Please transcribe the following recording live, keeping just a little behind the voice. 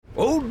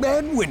Old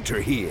Man Winter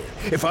here.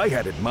 If I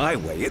had it my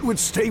way, it would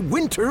stay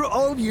winter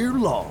all year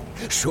long.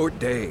 Short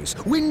days,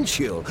 wind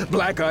chill,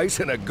 black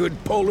ice, and a good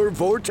polar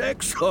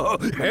vortex. Oh,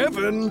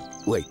 heaven.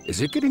 Wait,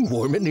 is it getting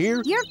warm in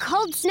here? Your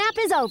cold snap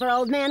is over,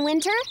 Old Man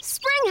Winter.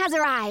 Spring has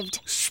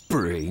arrived.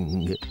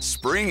 Spring.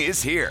 Spring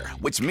is here,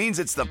 which means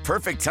it's the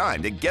perfect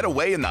time to get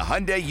away in the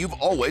Hyundai you've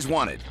always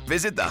wanted.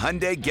 Visit the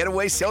Hyundai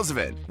Getaway Sales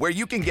Event, where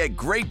you can get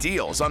great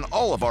deals on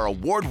all of our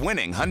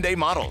award-winning Hyundai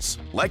models,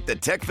 like the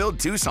tech-filled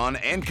Tucson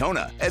and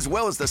Kona, as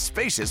well as the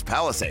spacious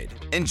Palisade.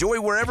 Enjoy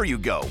wherever you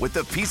go with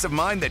the peace of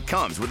mind that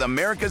comes with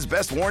America's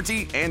best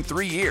warranty and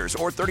 3 years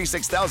or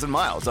 36,000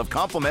 miles of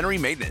complimentary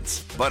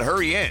maintenance. But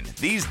hurry in,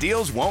 these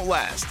deals won't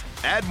last.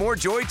 Add more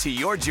joy to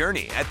your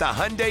journey at the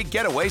Hyundai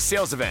Getaway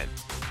Sales Event.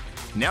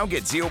 Now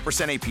get 0%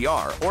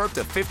 APR or up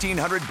to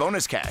 $1,500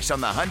 bonus cash on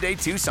the Hyundai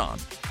Tucson.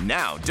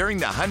 Now, during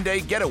the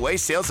Hyundai Getaway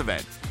Sales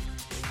Event.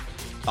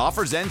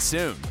 Offers end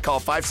soon. Call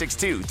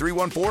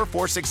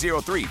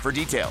 562-314-4603 for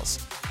details.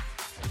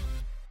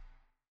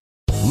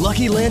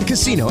 Lucky Land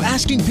Casino,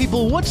 asking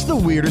people, what's the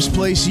weirdest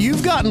place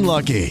you've gotten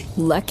lucky?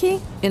 Lucky?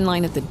 In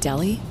line at the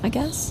deli, I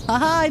guess?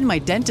 Aha, in my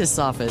dentist's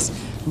office.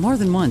 More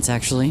than once,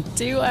 actually.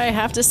 Do I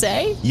have to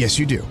say? Yes,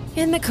 you do.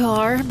 In the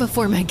car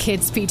before my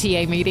kids'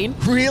 PTA meeting.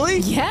 Really?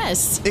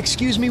 Yes.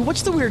 Excuse me,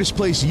 what's the weirdest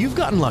place you've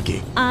gotten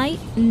lucky? I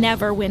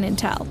never win and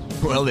tell.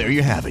 Well, there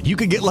you have it. You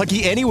can get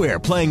lucky anywhere,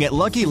 playing at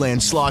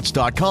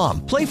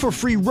LuckyLandSlots.com. Play for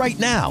free right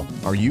now.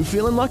 Are you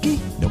feeling lucky?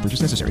 No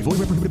purchase necessary. Void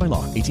where prohibited by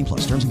law.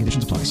 18+. Terms and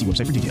conditions apply. See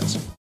website for details.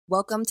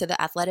 Welcome to the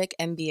Athletic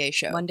NBA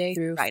Show, Monday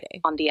through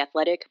Friday on the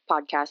Athletic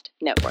Podcast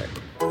Network.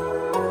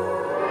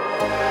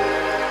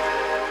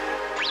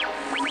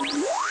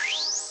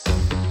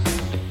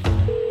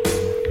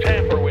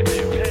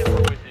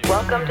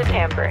 Welcome to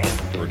Tampering.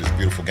 For this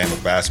beautiful game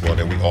of basketball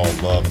that we all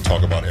love and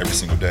talk about every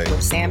single day.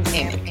 With Sam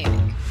Amick. To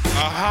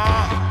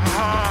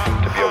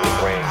be able to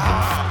bring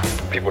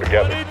people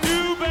together.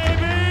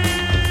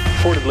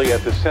 Reportedly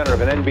at the center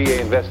of an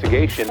NBA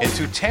investigation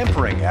into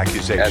tampering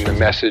accusations. And the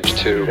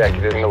message to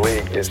executives in the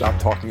league is stop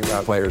talking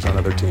about players on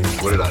other teams.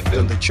 What did I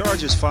do? The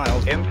charges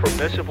filed.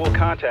 Impermissible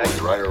contact. Was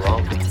it right or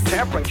wrong?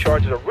 Tampering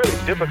charges are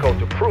really difficult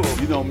to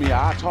prove. You know me,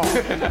 I talk.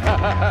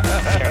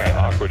 Very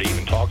awkward to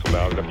even talk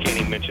about it. I can't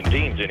even mention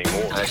teams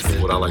anymore. Actually,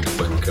 what I like to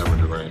play with Kevin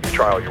Durant. The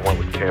trial you want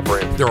with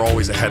tampering. They're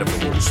always ahead of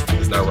the rules.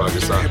 It's not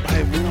rocket science.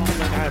 Hey, we don't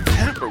like I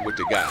tampered with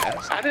the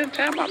guys. I didn't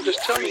tamper. I'm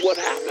just telling you what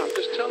happened. I'm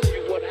just telling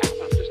you what happened.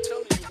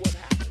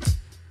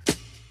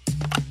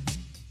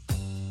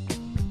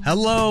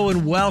 Hello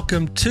and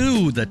welcome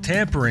to the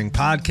Tampering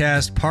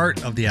Podcast,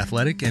 part of the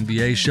Athletic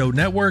NBA Show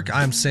Network.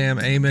 I'm Sam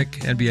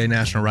Amick, NBA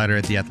national writer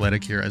at The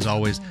Athletic, here as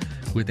always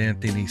with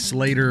Anthony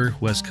Slater,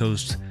 West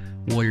Coast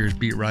Warriors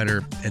beat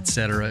writer,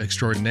 etc.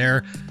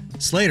 extraordinaire.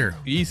 Slater.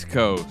 East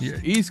Coast.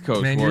 East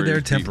Coast. Man, Warriors you're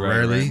there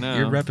temporarily. Right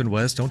you're repping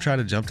West. Don't try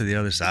to jump to the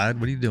other side.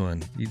 What are you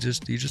doing? You're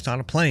just on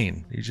a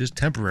plane. You're just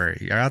temporary.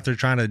 You're out there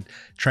trying to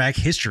track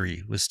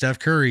history with Steph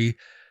Curry.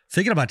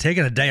 Thinking about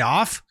taking a day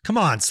off? Come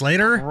on,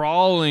 Slater.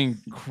 Crawling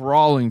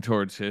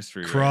towards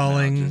history.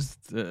 Crawling. Right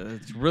now.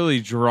 It's really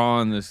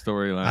drawing this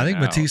storyline. I think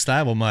out. Matisse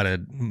Thybulle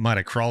might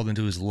have crawled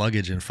into his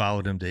luggage and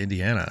followed him to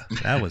Indiana.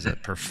 That was a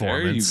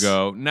performance. There you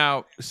go.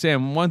 Now,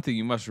 Sam, one thing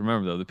you must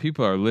remember, though, the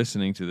people are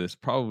listening to this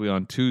probably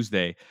on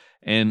Tuesday,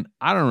 and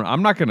I don't know.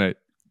 I'm not going to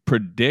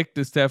predict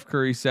a Steph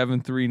Curry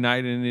 7-3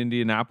 night in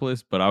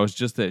Indianapolis, but I was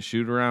just at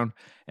shoot-around.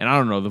 And I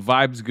don't know, the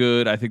vibe's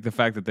good. I think the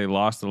fact that they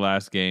lost the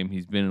last game,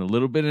 he's been a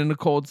little bit in a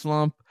cold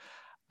slump.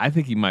 I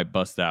think he might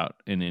bust out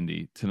in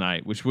Indy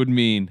tonight, which would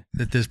mean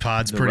that this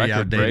pod's pretty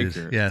outdated.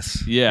 Breaker.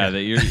 Yes. Yeah,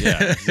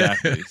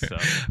 exactly. So,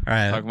 all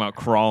right. Talking about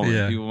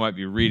crawling, people might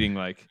be reading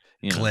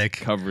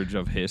coverage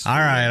of history. All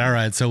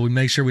right. So we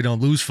make sure we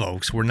don't lose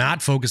folks. We're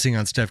not focusing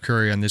on Steph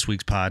Curry on this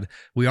week's pod.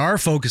 We are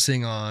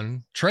focusing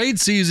on trade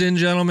season,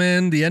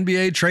 gentlemen, the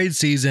NBA trade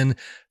season.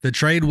 The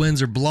trade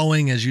winds are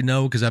blowing, as you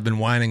know, because I've been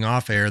whining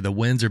off air. The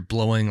winds are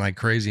blowing like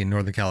crazy in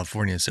Northern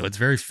California, so it's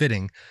very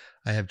fitting.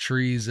 I have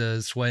trees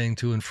swaying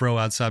to and fro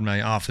outside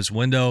my office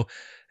window.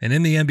 And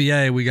in the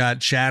NBA, we got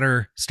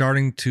chatter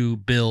starting to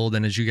build.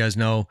 And as you guys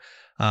know,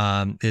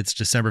 it's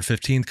December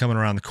 15th coming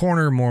around the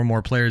corner. More and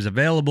more players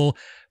available.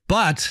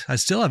 But I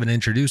still haven't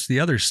introduced the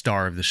other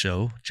star of the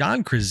show,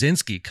 Jon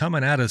Krawczynski,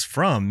 coming at us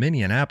from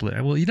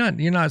Minneapolis. Well,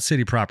 you're not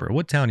city proper.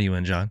 What town are you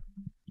in, John?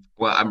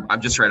 Well,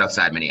 I'm just right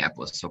outside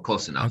Minneapolis, so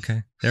close enough.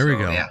 Okay, there we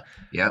go.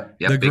 Yeah.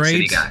 The big great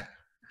city guy.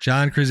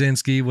 Jon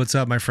Krawczynski. What's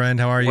up, my friend?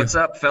 How are you? What's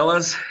up,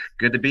 fellas?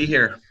 Good to be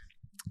here.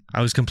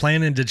 I was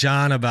complaining to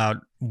John about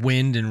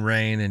wind and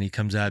rain, and he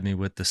comes at me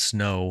with the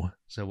snow.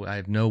 So I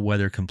have no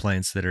weather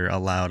complaints that are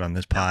allowed on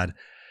this pod.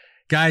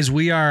 Guys,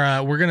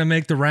 we're going to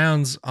make the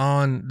rounds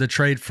on the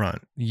trade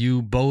front.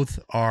 You both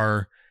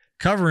are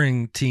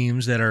covering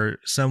teams that are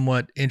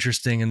somewhat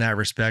interesting in that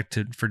respect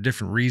for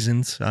different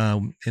reasons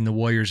in the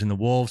Warriors and the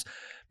Wolves.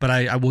 But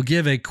I will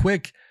give a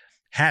quick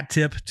hat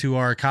tip to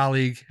our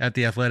colleague at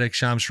The Athletic,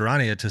 Shams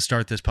Charania, to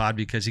start this pod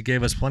because he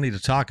gave us plenty to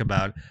talk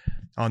about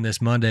on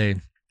this Monday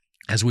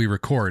as we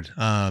record.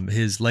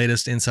 His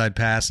latest inside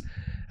pass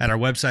at our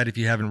website, if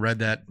you haven't read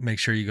that, make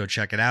sure you go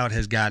check it out,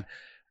 has got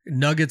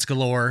nuggets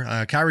galore.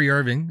 Kyrie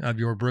Irving of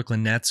your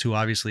Brooklyn Nets, who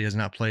obviously has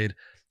not played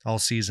all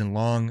season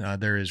long.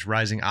 There is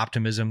rising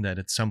optimism that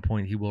at some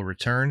point he will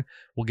return.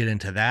 We'll get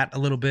into that a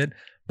little bit.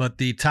 But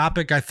the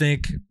topic I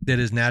think that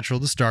is natural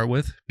to start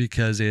with,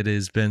 because it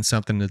has been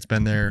something that's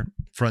been there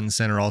front and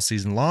center all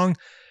season long,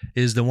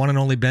 is the one and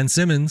only Ben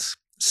Simmons.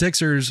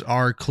 Sixers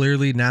are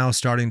clearly now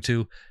starting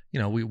to,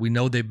 we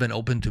know they've been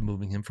open to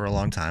moving him for a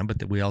long time, but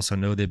that we also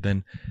know they've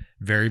been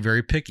very,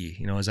 very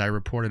picky. As I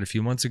reported a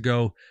few months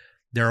ago,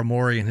 Daryl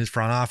Morey and his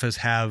front office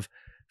have,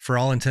 for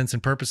all intents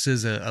and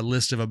purposes, a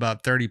list of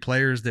about 30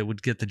 players that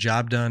would get the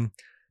job done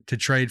to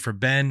trade for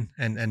Ben,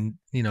 and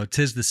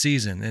 'tis the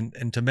season.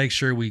 And to make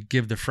sure we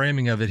give the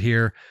framing of it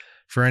here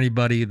for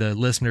anybody, the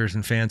listeners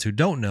and fans who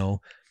don't know,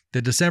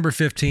 the December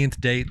 15th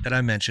date that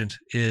I mentioned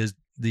is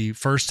the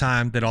first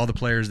time that all the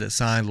players that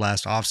signed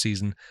last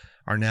offseason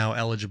are now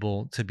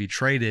eligible to be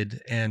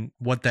traded. And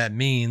what that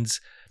means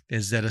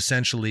is that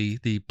essentially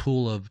the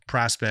pool of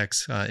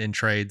prospects in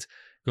trades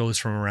goes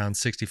from around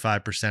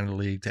 65% of the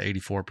league to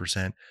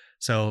 84%.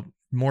 So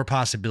more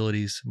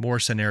possibilities, more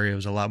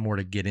scenarios, a lot more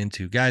to get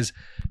into. Guys,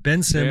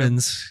 Ben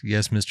Simmons,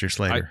 yes, Mr.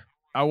 Slater.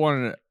 I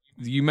wanted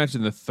to, you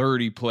mentioned the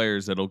 30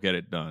 players that'll get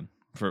it done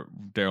for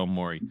Daryl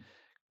Morey.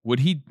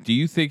 Do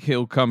you think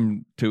he'll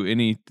come to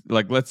any,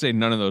 let's say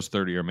none of those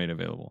 30 are made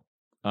available.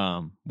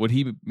 Would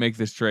he make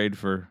this trade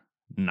for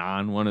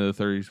one of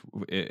the 30s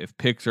if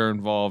picks are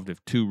involved,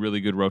 if two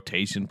really good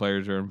rotation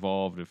players are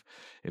involved,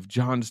 if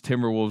John's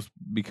Timberwolves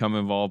become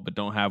involved but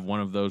don't have one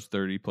of those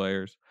 30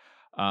 players?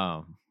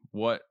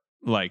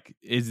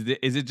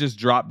 Is it just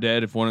drop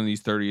dead if one of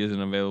these 30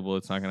 isn't available?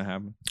 It's not going to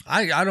happen.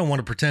 I don't want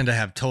to pretend to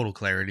have total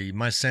clarity.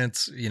 My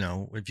sense,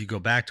 if you go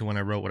back to when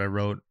I wrote what I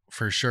wrote,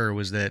 for sure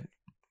was that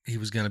he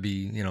was going to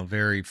be,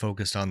 very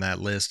focused on that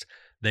list.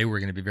 They were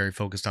going to be very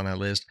focused on that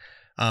list.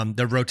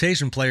 The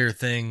rotation player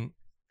thing,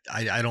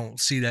 I don't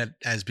see that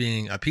as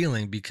being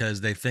appealing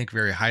because they think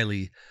very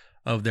highly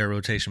of their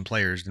rotation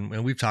players.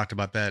 And we've talked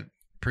about that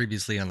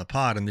previously on the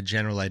pod, and the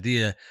general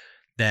idea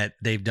that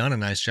they've done a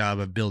nice job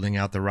of building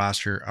out the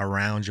roster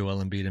around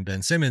Joel Embiid and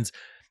Ben Simmons.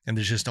 And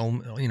there's just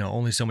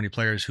only so many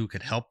players who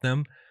could help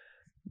them.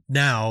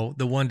 Now,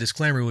 the one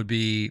disclaimer would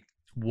be,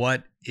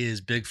 what is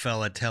Big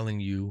Fella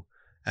telling you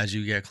as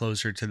you get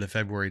closer to the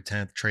February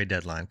 10th trade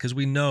deadline? Because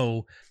we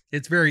know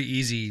it's very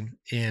easy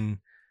in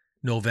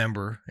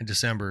November and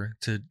December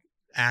to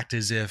act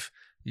as if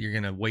you're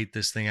going to wait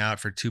this thing out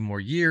for 2 more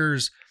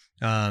years.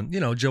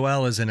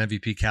 Joel is an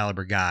MVP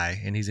caliber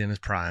guy, and he's in his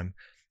prime,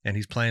 and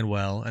he's playing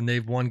well, and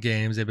they've won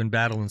games. They've been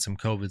battling some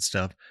COVID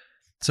stuff.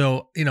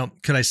 So,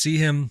 could I see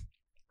him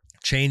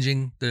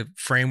changing the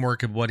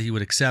framework of what he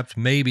would accept?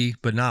 Maybe,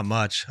 but not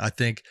much. I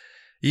think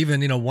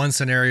even, one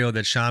scenario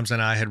that Shams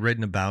and I had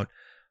written about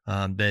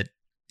that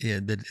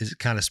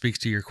kind of speaks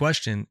to your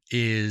question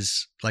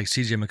is like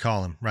CJ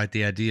McCollum, right?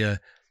 The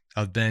idea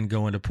of Ben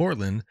going to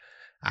Portland.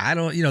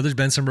 There's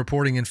been some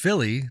reporting in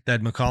Philly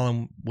that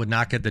McCollum would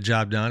not get the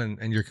job done.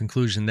 And your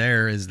conclusion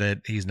there is that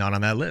he's not on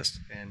that list.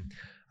 And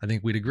I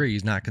think we'd agree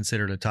he's not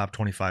considered a top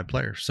 25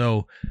 player.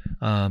 So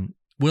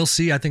we'll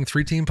see. I think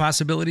 3-team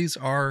possibilities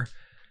are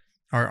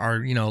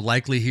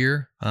likely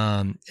here.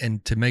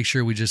 And to make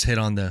sure we just hit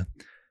on the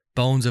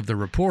bones of the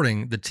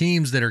reporting, the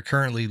teams that are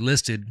currently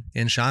listed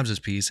in Shams's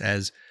piece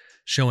as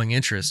showing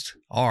interest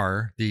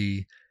are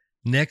the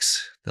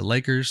Knicks, the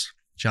Lakers,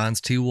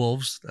 John's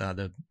T-Wolves,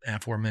 the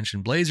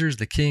aforementioned Blazers,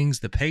 the Kings,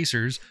 the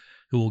Pacers,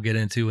 who we'll get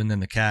into, and then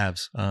the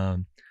Cavs.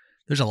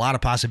 There's a lot of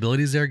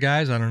possibilities there,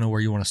 guys. I don't know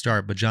where you want to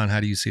start, but John, how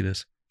do you see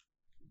this?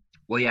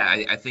 Well, yeah,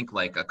 I think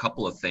a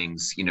couple of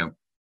things,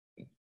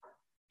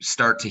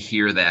 start to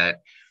hear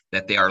that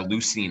they are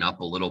loosening up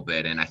a little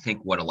bit. And I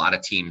think what a lot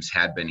of teams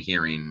had been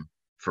hearing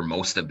for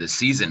most of the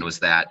season was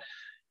that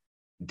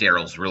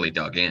Daryl's really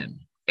dug in,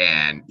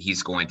 and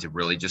he's going to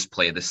really just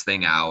play this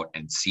thing out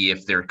and see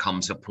if there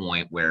comes a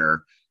point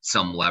where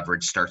some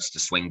leverage starts to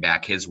swing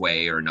back his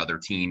way, or another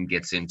team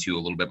gets into a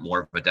little bit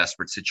more of a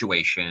desperate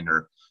situation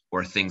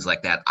or things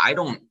like that. I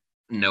don't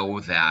know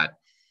that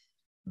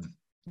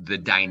the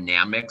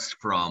dynamics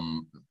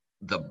from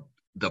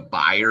the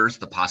buyers,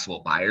 the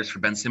possible buyers for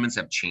Ben Simmons,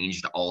 have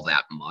changed all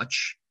that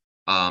much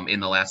in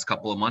the last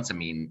couple of months. I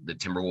mean, the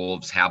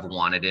Timberwolves have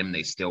wanted him.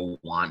 They still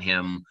want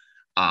him.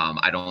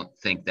 I don't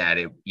think that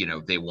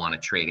they want to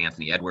trade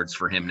Anthony Edwards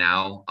for him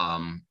now,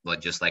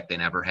 but just like they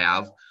never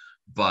have.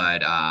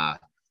 But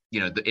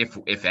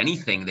if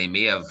anything, they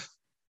may have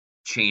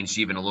changed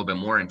even a little bit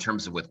more in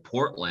terms of with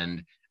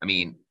Portland. I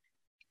mean,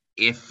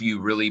 if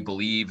you really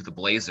believe the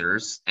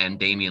Blazers and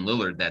Damian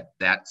Lillard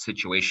that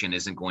situation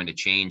isn't going to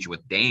change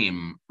with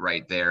Dame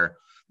right there,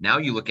 now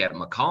you look at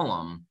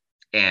McCollum,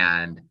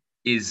 and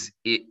is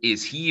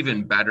he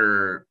even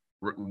better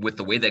with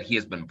the way that he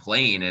has been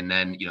playing? And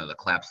then the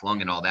collapsed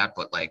lung and all that,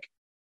 but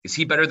is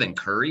he better than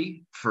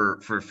Curry for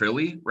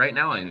Philly right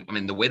now? I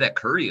mean, the way that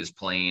Curry is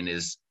playing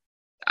is,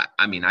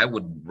 I mean, I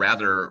would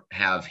rather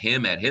have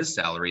him at his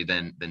salary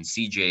than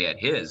CJ at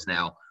his.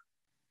 Now,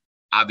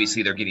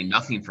 obviously they're getting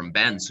nothing from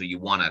Ben, so you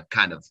want to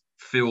kind of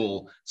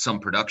fill some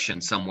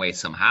production some way,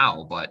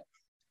 somehow. But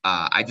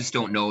I just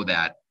don't know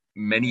that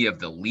many of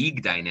the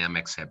league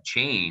dynamics have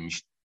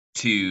changed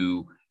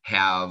to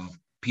have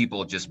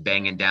people just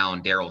banging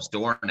down Daryl's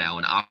door now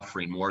and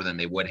offering more than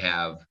they would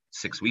have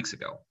 6 weeks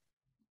ago.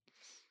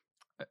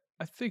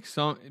 I think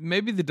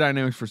maybe the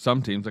dynamics for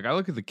some teams, like I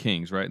look at the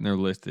Kings, right, and they're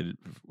listed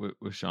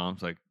with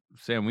Shams. Like,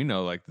 Sam, we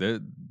know like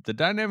the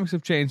dynamics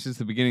have changed since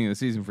the beginning of the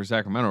season for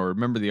Sacramento.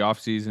 Remember the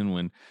offseason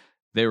when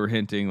they were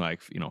hinting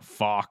like,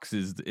 Fox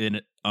is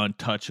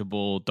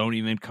untouchable, don't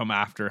even come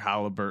after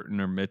Halliburton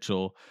or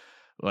Mitchell.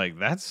 Like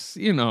that's,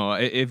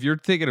 if you're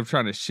thinking of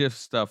trying to shift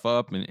stuff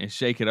up and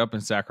shake it up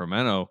in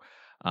Sacramento,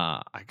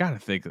 I got to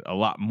think a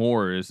lot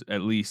more is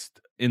at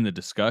least in the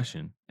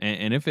discussion.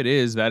 And if it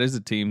is, that is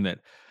a team that,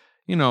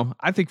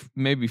 I think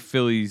maybe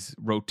Philly's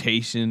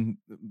rotation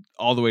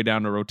all the way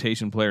down to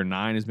rotation player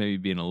 9 is maybe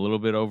being a little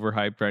bit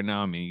overhyped right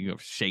now. I mean, you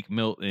have Shake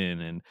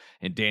Milton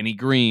and Danny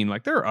Green.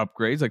 Like, there are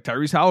upgrades. Like,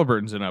 Tyrese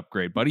Halliburton's an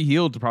upgrade. Buddy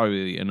Hield's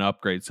probably an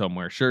upgrade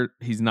somewhere. Sure,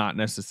 he's not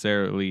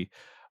necessarily,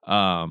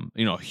 a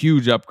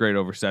huge upgrade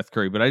over Seth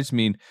Curry. But I just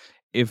mean,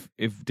 if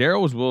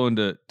Daryl was willing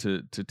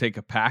to take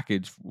a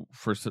package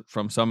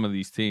from some of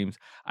these teams,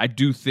 I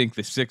do think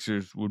the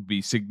Sixers would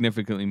be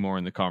significantly more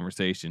in the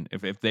conversation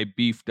if they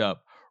beefed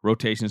up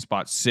rotation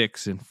spots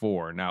 6 and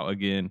 4. Now,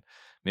 again,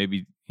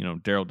 maybe,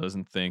 Daryl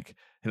doesn't think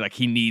like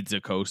he needs a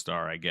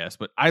co-star, I guess.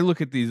 But I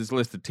look at this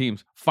list of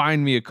teams,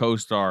 find me a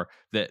co-star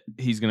that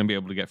he's going to be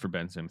able to get for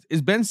Ben Simmons.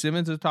 Is Ben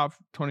Simmons a top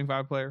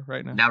 25 player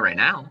right now? Not right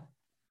now.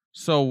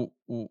 So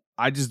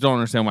I just don't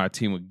understand why a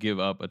team would give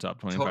up a top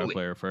 25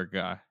 player for a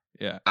guy.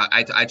 Yeah.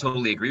 I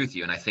totally agree with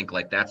you. And I think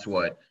like that's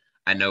what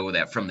I know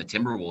that from the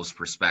Timberwolves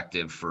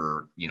perspective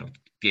for,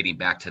 getting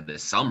back to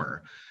this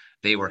summer,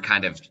 they were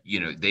kind of,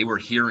 they were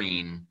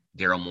hearing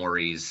Daryl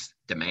Morey's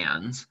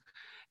demands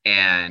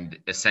and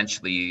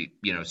essentially,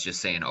 it's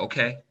just saying,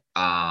 okay,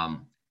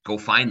 go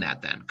find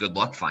that then. Good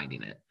luck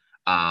finding it.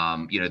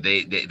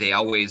 They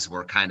always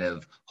were kind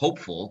of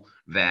hopeful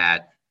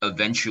that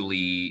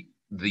eventually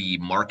the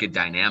market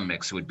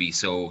dynamics would be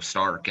so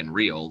stark and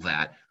real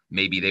that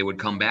maybe they would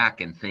come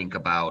back and think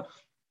about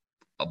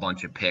a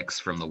bunch of picks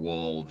from the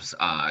Wolves,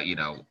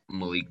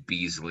 Malik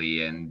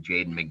Beasley and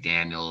Jaden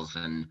McDaniels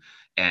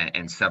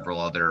and several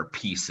other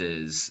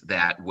pieces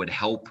that would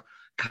help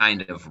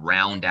kind of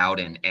round out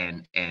and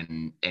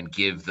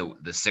give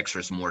the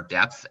Sixers more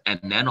depth and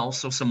then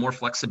also some more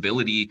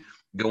flexibility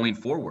going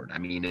forward. I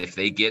mean, if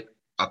they get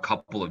a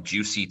couple of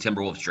juicy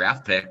Timberwolves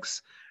draft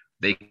picks,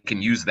 they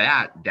can use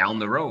that down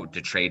the road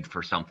to trade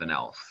for something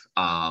else.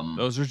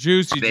 Those are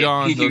juicy,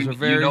 John. Those are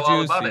very juicy.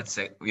 All about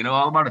it. You know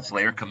all about it,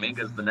 Slayer. Kuminga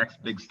is the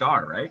next big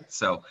star, right?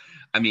 So,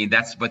 I mean,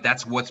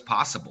 that's what's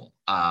possible.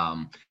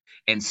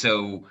 And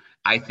so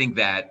I think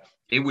that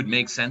it would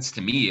make sense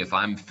to me if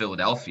I'm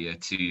Philadelphia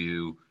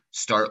to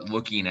start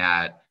looking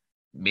at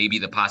maybe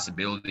the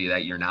possibility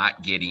that you're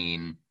not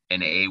getting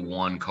an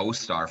A1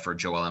 co-star for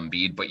Joel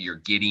Embiid, but you're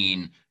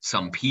getting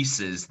some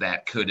pieces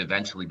that could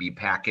eventually be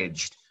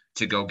packaged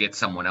to go get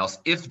someone else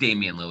if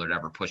Damian Lillard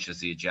ever pushes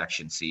the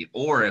ejection seat,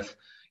 or if,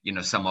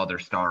 some other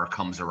star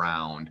comes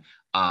around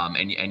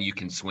and you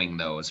can swing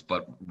those.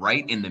 But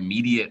right in the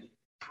immediate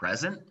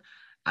present,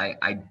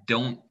 I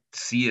don't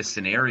see a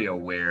scenario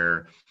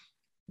where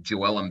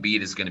Joel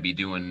Embiid is going to be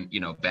doing,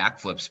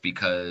 backflips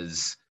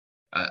because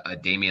a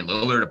Damian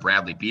Lillard, a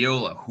Bradley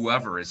Beal,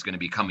 whoever is going to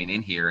be coming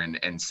in here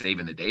and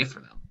saving the day for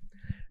them.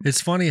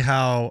 It's funny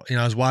how,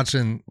 I was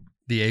watching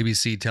the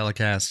ABC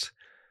telecast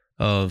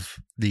of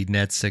the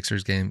Nets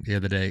Sixers game the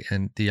other day,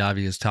 and the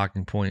obvious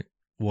talking point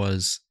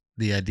was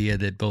the idea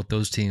that both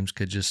those teams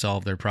could just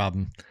solve their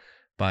problem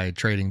by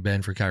trading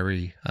Ben for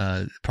Kyrie.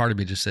 Part of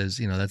me just says,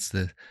 that's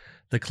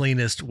the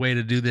cleanest way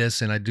to do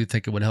this, and I do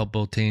think it would help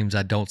both teams.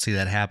 I don't see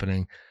that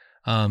happening.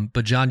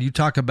 But John, you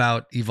talk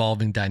about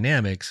evolving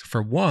dynamics.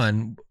 For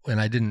one, and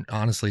I didn't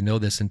honestly know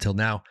this until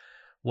now,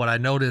 what I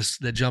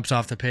noticed that jumps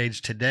off the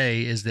page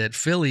today is that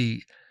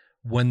Philly,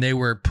 when they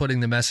were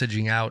putting the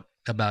messaging out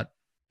about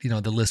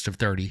the list of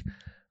 30.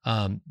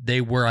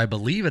 They were, I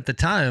believe at the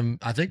time,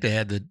 I think they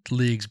had the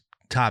league's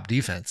top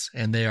defense,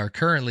 and they are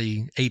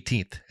currently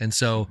 18th. And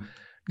so,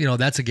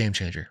 that's a game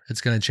changer.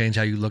 It's going to change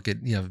how you look at,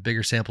 a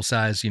bigger sample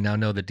size. You now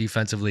know that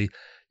defensively,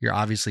 you're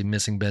obviously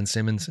missing Ben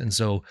Simmons. And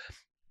so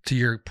to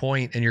your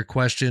point and your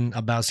question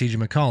about CJ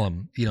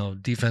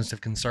McCollum,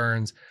 defensive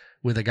concerns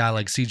with a guy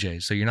like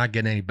CJ. So you're not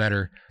getting any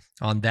better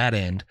on that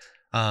end.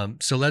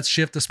 So let's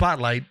shift the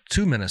spotlight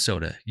to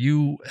Minnesota.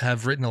 You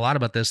have written a lot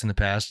about this in the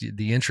past.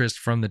 The interest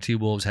from the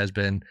T-Wolves has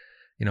been,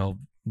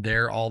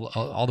 there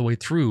all the way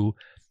through.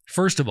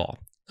 First of all,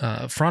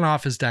 front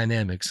office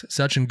dynamics.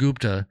 Sachin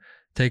Gupta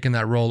taking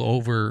that role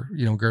over,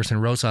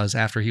 Gerson Rosas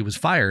after he was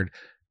fired.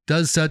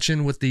 Does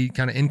Sachin, with the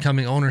kind of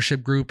incoming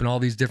ownership group and all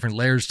these different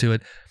layers to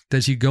it,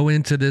 does he go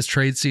into this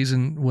trade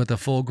season with a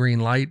full green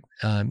light,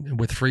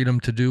 with freedom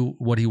to do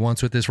what he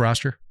wants with this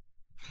roster?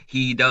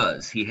 He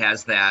does. He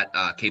has that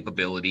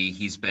capability.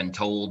 He's been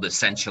told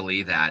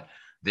essentially that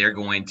they're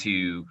going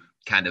to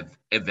kind of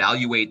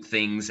evaluate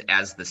things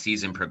as the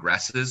season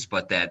progresses,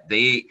 but that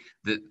the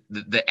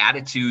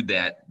attitude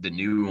that the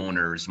new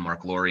owners,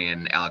 Mark Lowry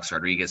and Alex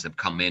Rodriguez, have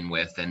come in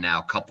with, and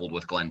now coupled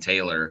with Glenn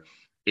Taylor,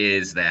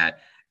 is that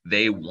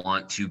they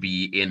want to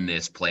be in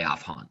this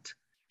playoff hunt.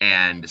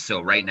 And so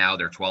right now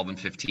they're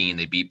 12-15.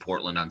 They beat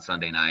Portland on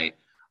Sunday night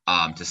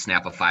to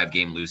snap a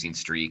 5-game losing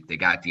streak. They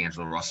got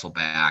D'Angelo Russell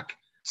back,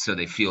 so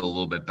they feel a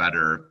little bit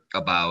better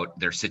about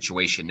their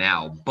situation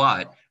now,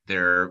 but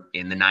they're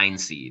in the 9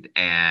 seed,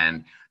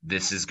 and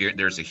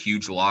there's a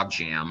huge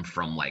logjam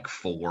from like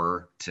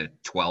 4 to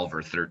 12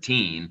 or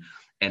 13.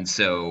 And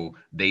so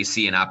they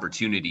see an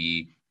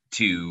opportunity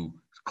to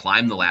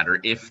climb the ladder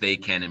if they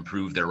can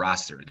improve their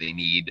roster. They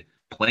need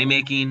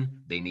playmaking,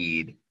 they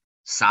need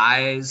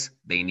size,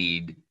 they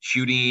need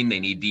shooting, they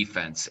need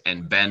defense.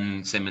 And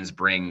Ben Simmons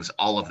brings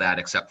all of that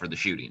except for the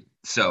shooting.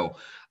 So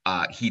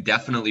he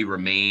definitely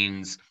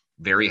remains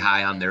very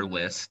high on their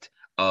list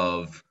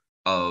of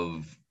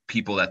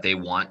people that they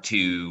want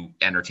to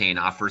entertain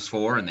offers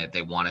for, and that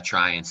they want to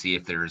try and see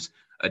if there's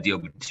a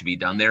deal to be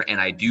done there. And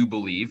I do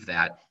believe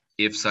that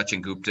if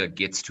Sachin Gupta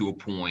gets to a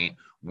point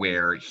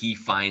where he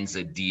finds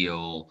a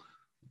deal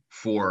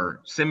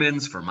for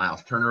Simmons, for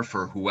Miles Turner,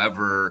 for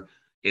whoever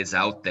is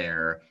out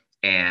there,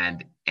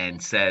 and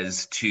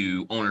says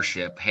to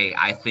ownership, hey,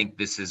 I think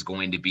this is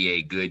going to be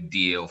a good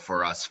deal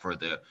for us for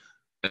the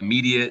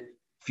immediate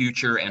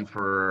future and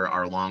for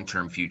our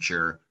long-term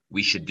future,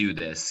 we should do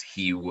this,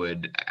 he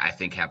would, I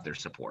think, have their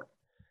support.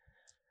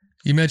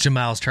 You mentioned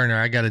Miles Turner.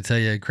 I got to tell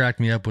you, it cracked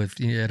me up with,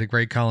 you had a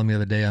great column the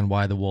other day on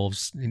why the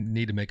Wolves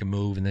need to make a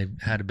move, and they've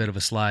had a bit of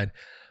a slide.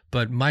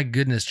 But my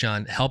goodness,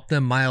 John, help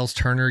them, Miles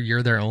Turner.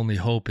 You're their only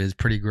hope is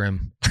pretty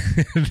grim.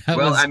 that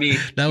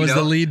was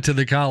the lead to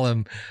the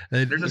column.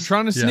 They're just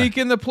trying to sneak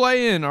in the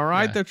play-in. All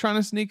right, They're trying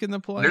to sneak in the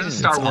play-in. There's a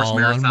Star Wars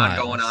marathon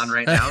going on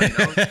right now.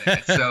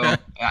 So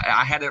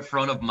I had it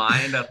front of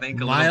mind. I think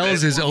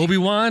Miles is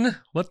Obi-Wan.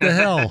 What the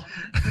hell?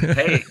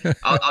 Hey,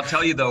 I'll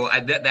tell you though,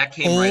 that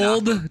came old, right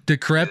off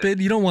decrepit.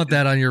 You don't want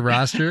that on your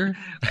roster.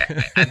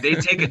 And they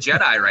take a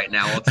Jedi right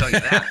now. I'll tell you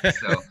that.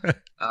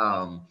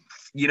 So.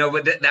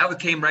 But that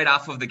came right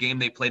off of the game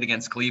they played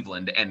against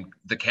Cleveland, and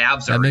the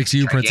Cavs are. That makes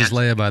you gigantic. Princess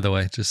Leia, by the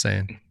way. Just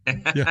saying.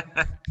 Yeah.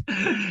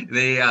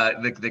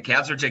 The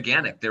Cavs are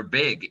gigantic. They're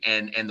big,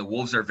 and the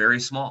Wolves are very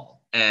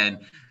small, and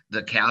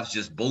the Cavs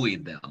just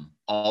bullied them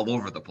all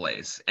over the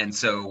place. And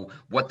so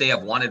what they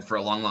have wanted for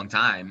a long, long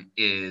time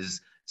is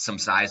some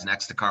size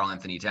next to Karl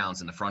Anthony Towns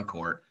in the front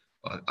court,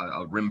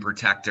 a rim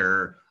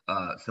protector,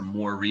 some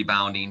more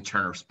rebounding.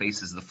 Turner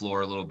spaces the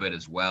floor a little bit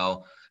as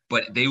well.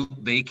 But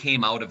they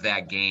came out of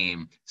that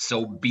game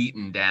so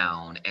beaten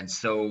down and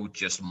so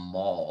just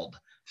mauled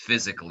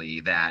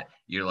physically that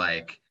you're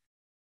like,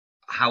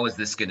 how is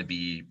this going to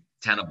be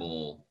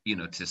tenable,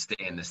 to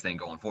stay in this thing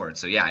going forward?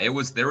 So yeah,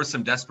 there was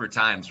some desperate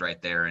times right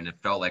there, and it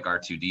felt like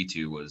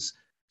R2-D2 was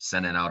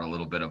sending out a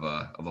little bit of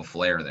a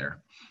flare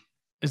there.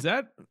 Is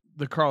that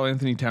the Karl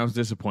Anthony Towns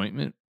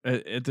disappointment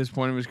at this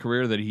point of his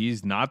career, that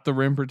he's not the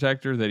rim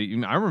protector that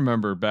I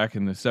remember back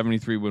in the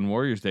 73 win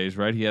Warriors days,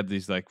 right? He had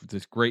this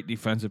great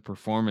defensive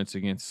performance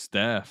against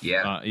Steph,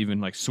 even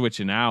like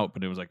switching out,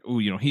 but it was like,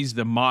 he's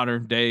the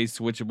modern day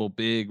switchable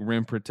big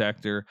rim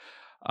protector.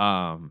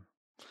 I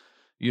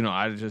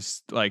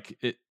just like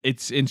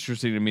it's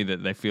interesting to me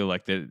that they feel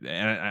like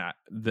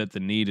that the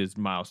need is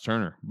Miles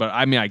Turner. But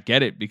I mean, I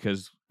get it,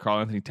 because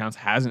Karl Anthony Towns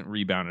hasn't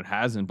rebounded,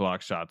 hasn't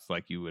blocked shots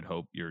like you would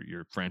hope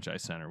your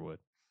franchise center would.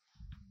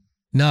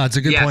 No, it's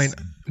a good point.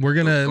 We're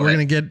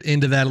gonna get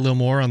into that a little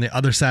more on the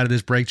other side of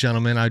this break,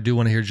 gentlemen. I do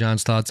want to hear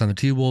John's thoughts on the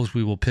T-Wolves.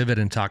 We will pivot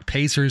and talk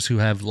Pacers, who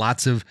have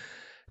lots of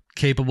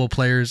capable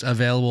players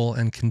available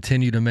and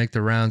continue to make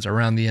the rounds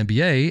around the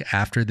NBA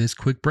after this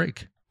quick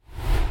break.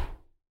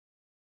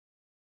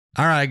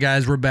 All right,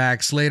 guys, we're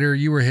back. Slater,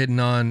 you were hitting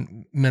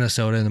on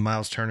Minnesota and the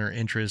Miles Turner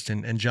interest,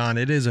 and John,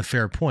 it is a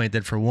fair point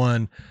that, for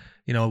one,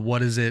 what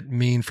does it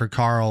mean for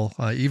Karl?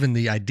 Even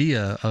the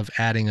idea of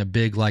adding a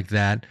big like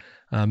that.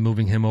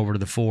 Moving him over to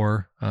the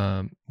 4,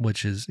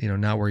 which is,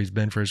 not where he's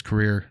been for his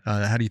career.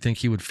 How do you think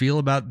he would feel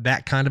about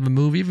that kind of a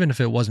move? Even if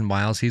it wasn't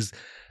Miles, he's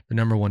the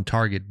number one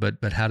target,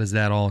 but how does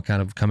that all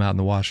kind of come out in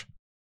the wash?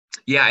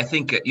 Yeah, I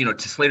think,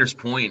 to Slater's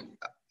point,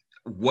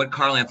 what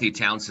Karl Anthony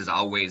Towns has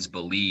always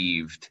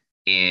believed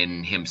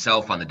in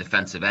himself on the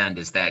defensive end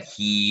is that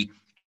he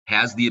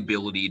has the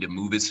ability to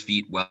move his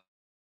feet well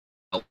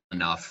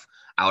enough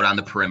out on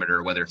the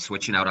perimeter, whether it's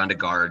switching out onto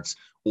guards,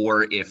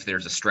 or if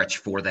there's a stretch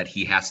 4 that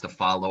he has to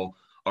follow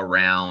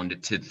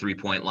around to the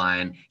 3-point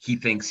line. He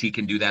thinks he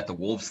can do that. The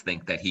Wolves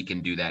think that he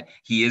can do that.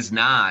 He is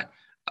not,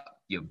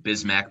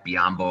 Bismack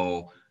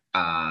Biyombo,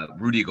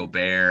 Rudy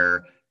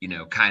Gobert,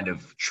 kind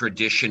of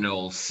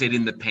traditional sit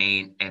in the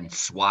paint and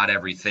swat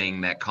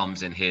everything that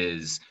comes in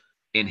his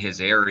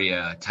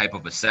area type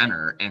of a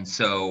center. And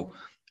so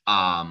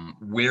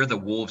where the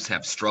Wolves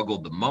have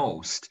struggled the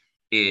most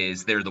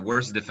is they're the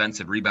worst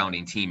defensive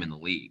rebounding team in the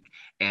league.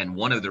 And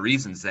one of the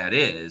reasons that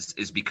is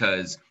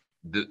because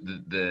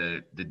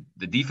the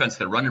defense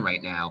they're running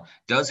right now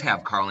does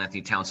have Karl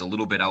Anthony Towns a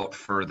little bit out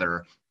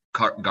further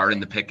guarding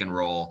the pick and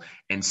roll.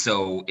 And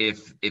so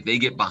if they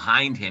get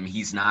behind him,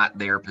 he's not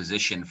there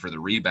positioned for the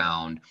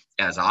rebound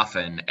as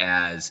often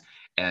as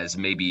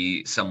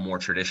maybe some more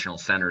traditional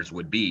centers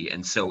would be.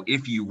 And so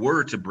if you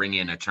were to bring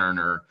in a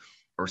Turner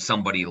or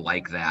somebody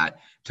like that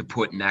to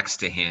put next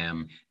to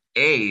him,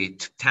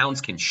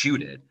 Towns can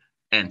shoot it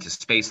and to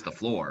space the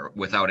floor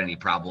without any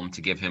problem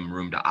to give him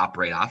room to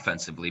operate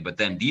offensively. But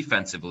then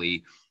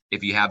defensively,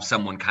 if you have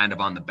someone kind of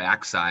on the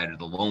backside or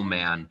the low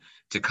man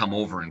to come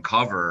over and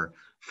cover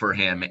for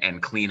him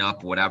and clean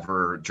up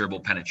whatever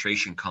dribble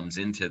penetration comes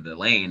into the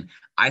lane,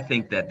 I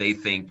think that they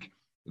think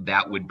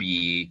that would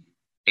be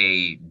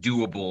a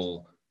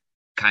doable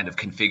kind of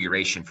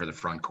configuration for the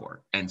front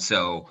court. And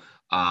so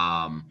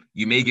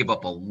you may give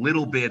up a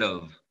little bit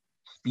of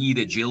speed,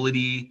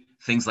 agility,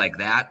 things like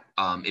that,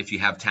 if you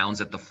have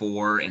Towns at the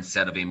 4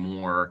 instead of a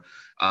more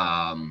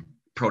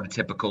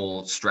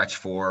prototypical stretch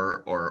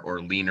 4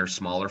 or leaner,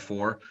 smaller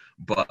 4.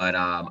 But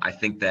I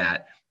think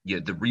that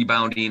the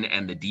rebounding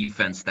and the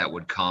defense that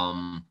would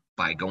come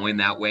by going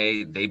that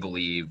way, they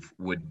believe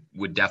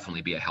would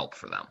definitely be a help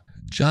for them.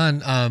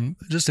 John,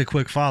 just a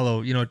quick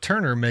follow.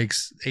 Turner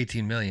makes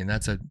 $18 million.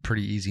 That's a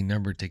pretty easy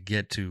number to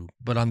get to.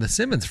 But on the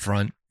Simmons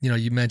front,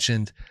 you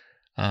mentioned,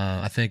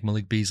 I think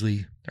Malik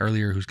Beasley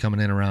earlier, who's coming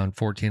in around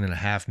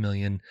 $14.5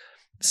 million.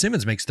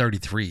 Simmons makes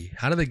 33.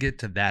 How do they get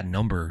to that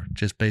number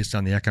just based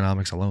on the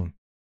economics alone?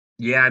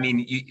 Yeah, I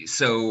mean,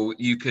 so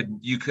you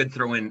could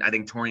throw in, I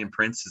think Taurean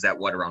Prince is at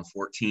around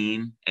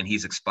 14, and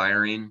he's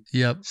expiring.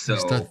 Yep. So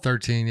he's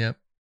 13. Yep.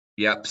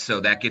 Yep. So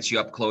that gets you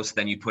up close.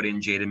 Then you put in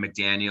Jaden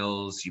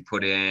McDaniels. You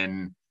put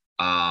in.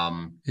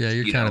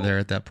 You're kind of there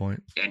at that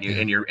point, and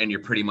you're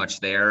pretty much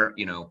there.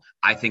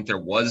 I think there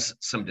was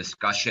some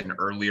discussion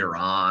earlier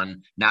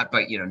on, not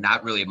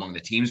really among the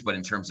teams, but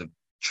in terms of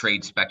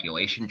trade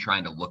speculation,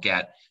 trying to look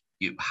at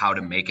how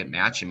to make it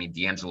match. I mean,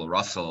 D'Angelo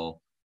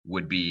Russell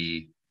would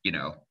be.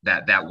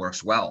 That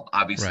works well.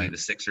 Obviously, right. The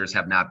Sixers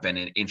have not been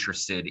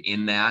interested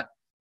in that.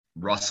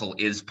 Russell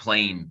is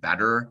playing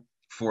better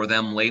for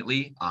them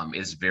lately,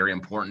 is very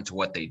important to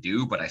what they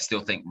do, but I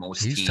still think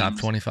he's teams top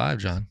 25,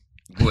 John.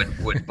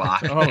 Would buy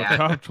that.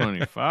 Top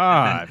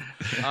 25.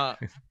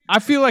 I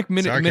feel like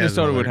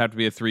Minnesota would have to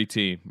be a 3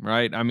 team,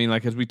 right? I mean,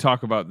 like as we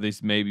talk about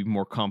these maybe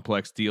more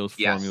complex deals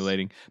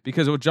formulating,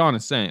 because of what John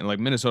is saying, like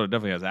Minnesota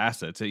definitely has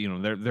assets.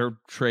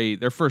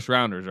 Their first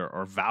rounders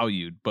are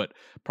valued, but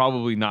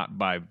probably not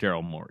by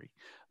Daryl Morey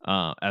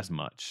as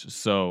much.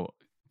 So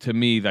to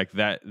me, like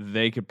that,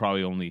 they could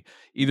probably only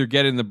either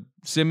get in the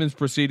Simmons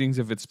proceedings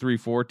if it's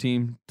 3-4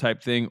 team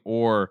type thing,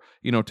 or,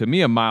 to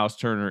me, a Miles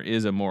Turner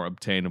is a more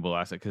obtainable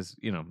asset because,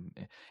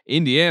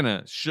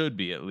 Indiana should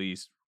be at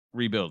least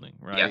rebuilding,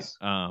 right? Yes.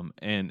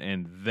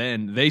 And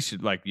then they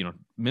should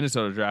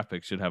Minnesota draft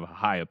picks should have a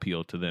high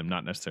appeal to them,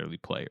 not necessarily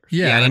players.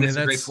 Yeah, and it's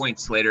a great point,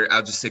 Slater.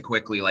 I'll just say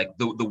quickly,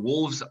 the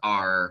Wolves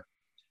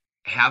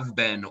have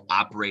been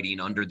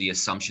operating under the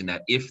assumption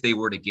that if they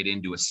were to get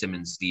into a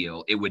Simmons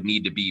deal, it would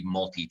need to be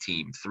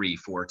multi-team,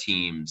 3-4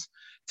 teams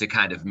to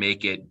kind of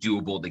make it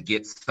doable to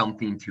get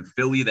something to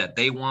Philly that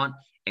they want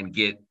and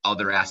get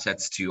other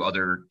assets to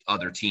other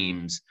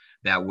teams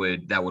that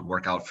would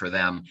work out for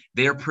them.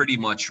 They're pretty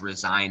much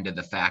resigned to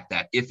the fact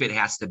that if it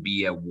has to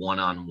be a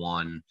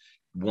one-on-one,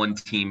 one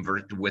team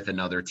with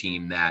another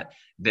team, that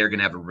they're going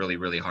to have a really,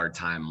 really hard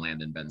time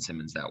landing Ben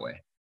Simmons that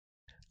way.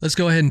 Let's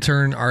go ahead and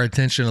turn our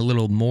attention a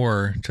little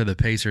more to the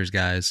Pacers,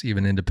 guys,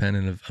 even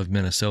independent of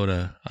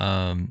Minnesota.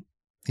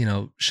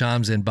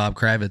 Shams and Bob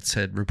Kravitz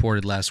had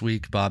reported last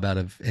week, Bob out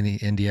of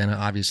Indiana,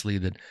 obviously,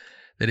 that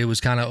it was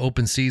kind of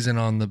open season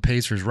on the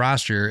Pacers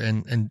roster,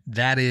 and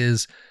that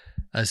is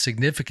a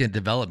significant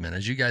development.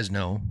 As you guys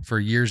know, for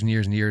years and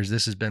years and years,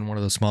 this has been one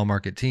of those small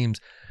market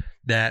teams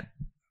that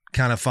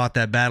kind of fought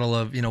that battle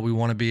of, we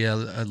want to be a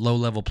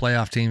low-level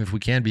playoff team if we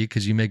can be,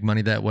 because you make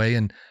money that way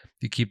and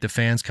you keep the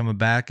fans coming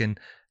back, and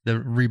the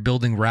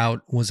rebuilding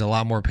route was a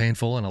lot more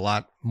painful and a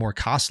lot more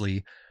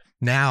costly.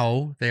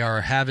 Now they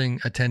are having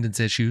attendance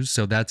issues,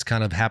 so that's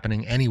kind of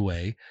happening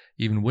anyway,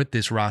 even with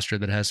this roster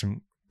that has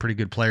some pretty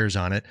good players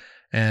on it.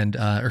 And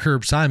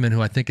Herb Simon,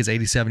 who I think is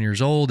 87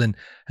 years old and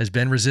has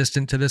been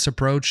resistant to this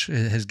approach,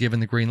 has given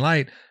the green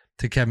light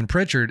to Kevin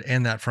Pritchard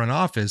and that front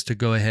office to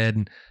go ahead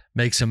and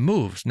make some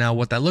moves. Now,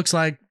 what that looks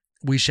like,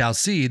 we shall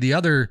see. The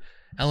other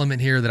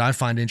element here that I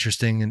find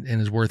interesting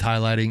and is worth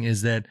highlighting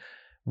is that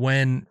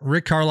when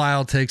Rick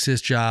Carlisle takes his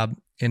job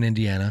in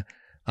Indiana,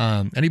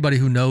 anybody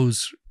who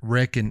knows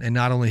Rick and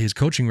not only his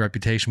coaching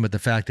reputation, but the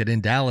fact that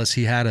in Dallas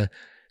he had a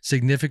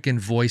significant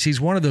voice.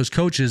 He's one of those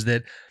coaches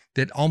that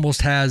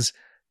almost has,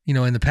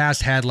 in the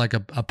past had like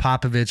a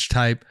Popovich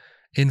type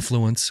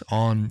influence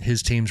on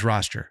his team's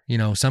roster.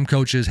 Some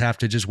coaches have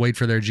to just wait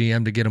for their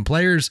GM to get them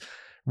players.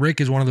 Rick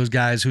is one of those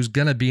guys who's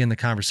going to be in the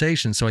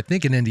conversation. So I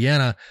think in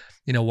Indiana,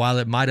 while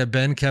it might have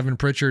been Kevin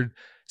Pritchard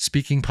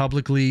speaking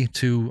publicly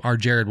to our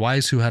Jared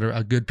Weiss, who had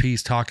a good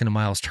piece talking to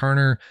Miles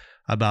Turner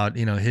about,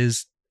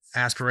 his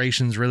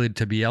aspirations really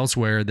to be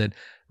elsewhere, that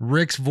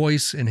Rick's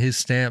voice and his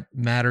stamp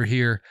matter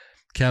here.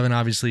 Kevin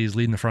obviously is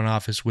leading the front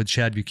office with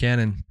Chad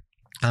Buchanan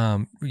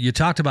You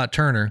talked about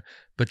Turner,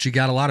 but you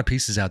got a lot of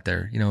pieces out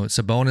there.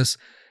 Sabonis,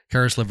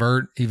 Karis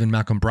LeVert, even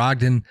Malcolm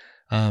Brogdon.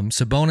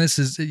 Sabonis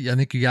is, I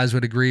think you guys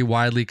would agree,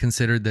 widely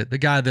considered that the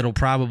guy that'll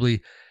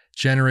probably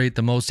generate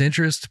the most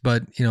interest.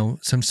 But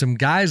some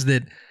guys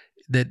that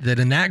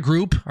in that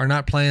group are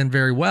not playing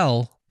very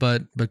well,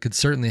 but could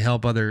certainly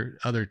help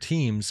other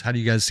teams. How do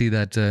you guys see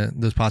that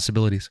those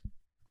possibilities?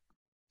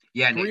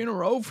 Yeah, 3 in a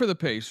row for the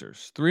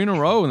Pacers. 3 in a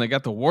row, and they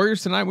got the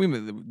Warriors tonight.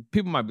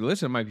 People might be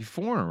listening. It might be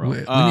 4 in a row. We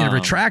need a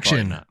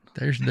retraction.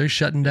 They're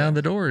shutting down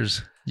the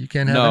doors. You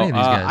can't have any of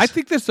these guys. I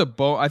think this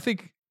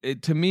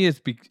to me it's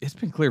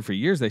been clear for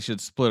years they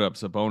should split up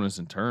Sabonis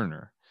and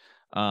Turner,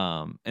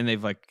 and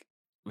they've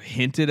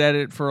hinted at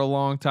it for a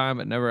long time,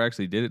 but never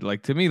actually did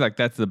it. To me,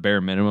 that's the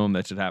bare minimum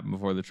that should happen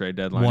before the trade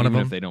deadline. One of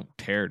them, if they don't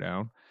tear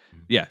down.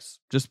 Yes,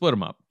 just split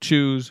them up.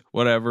 Choose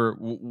whatever,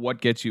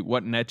 what nets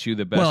you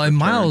the best. Well, and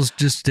Miles,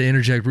 just to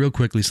interject real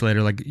quickly,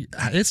 Slater,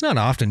 it's not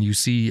often you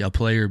see a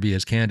player be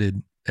as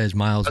candid as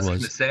Miles was. I was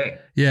going to say.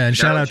 Yeah, and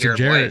shout out to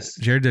Jared.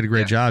 Jared did a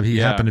great job. He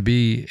Yeah. happened to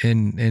be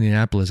in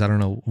Indianapolis. I don't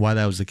know why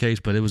that was the case,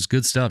 but it was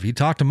good stuff. He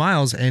talked to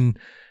Miles and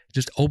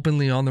just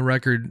openly on the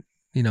record,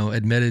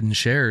 admitted and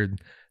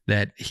shared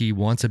that he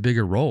wants a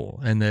bigger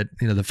role, and that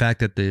the fact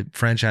that the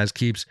franchise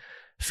keeps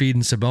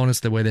feeding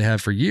Sabonis the way they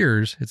have for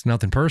years, it's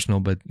nothing personal,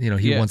 but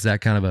he wants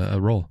that kind of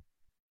a role.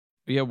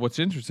 Yeah, what's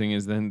interesting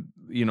is then,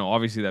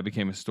 obviously that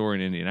became a story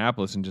in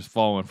Indianapolis and just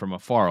following from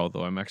afar,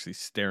 although I'm actually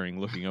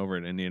looking over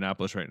at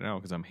Indianapolis right now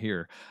because I'm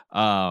here.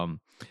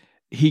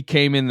 He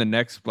came in the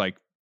next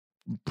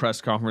press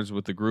conference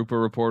with the group of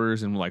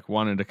reporters and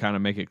wanted to kind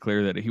of make it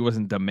clear that he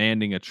wasn't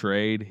demanding a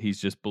trade. He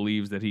just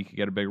believes that he could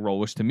get a big role,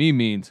 which to me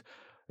means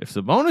if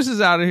Sabonis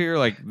is out of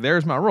here,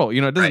 there's my role.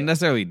 It doesn't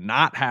necessarily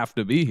not have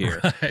to be here.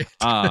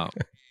 Right.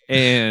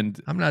 And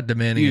I'm not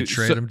demanding a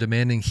trade. I'm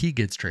demanding he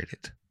gets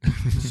traded.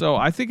 So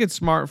I think it's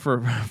smart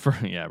for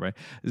yeah, right.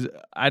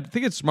 I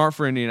think it's smart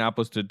for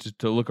Indianapolis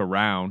to look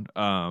around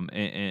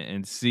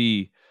and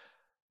see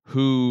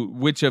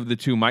which of the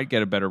two might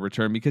get a better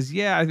return, because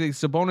I think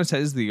Sabonis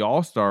has the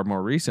All-Star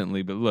more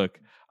recently, but look,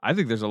 I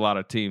think there's a lot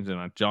of teams,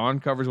 and John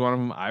covers one of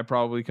them. I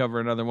probably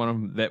cover another one of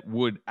them that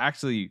would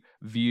actually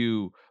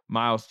view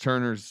Miles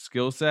Turner's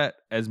skill set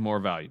as more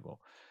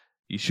valuable.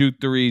 You shoot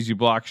threes, you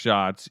block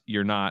shots,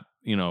 you're not,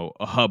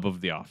 a hub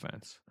of the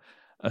offense,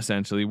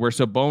 essentially. Where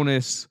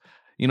Sabonis,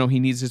 he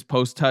needs his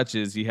post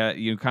touches. You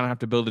kind of have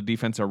to build a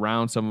defense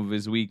around some of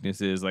his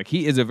weaknesses.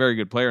 He is a very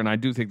good player, and I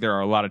do think there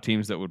are a lot of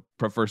teams that would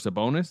prefer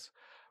Sabonis,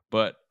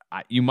 but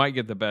you might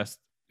get the best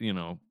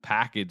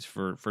package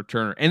for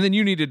Turner. And then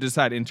you need to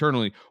decide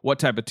internally, what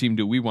type of team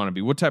do we want to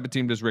be? What type of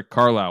team does Rick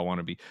Carlisle want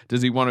to be?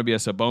 Does he want to be a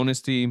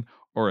Sabonis team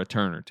or a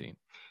Turner team?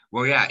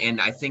 Well, yeah, and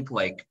I think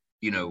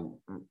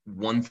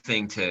one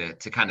thing to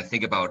kind of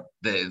think about,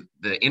 the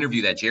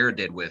interview that Jared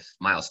did with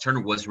Miles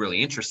Turner was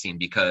really interesting,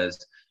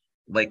 because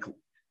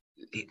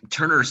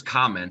Turner's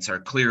comments are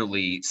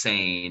clearly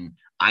saying,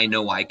 I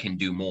know I can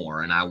do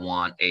more and I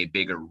want a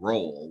bigger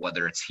role,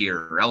 whether it's here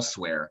or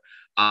elsewhere.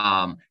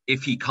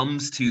 If he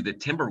comes to the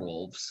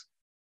Timberwolves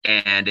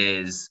and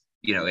is,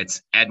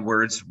 it's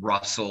Edwards,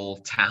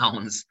 Russell,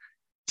 Towns,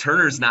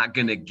 Turner's not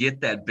going to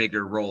get that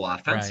bigger role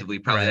offensively,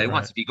 probably that he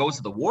wants. If he goes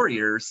to the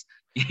Warriors,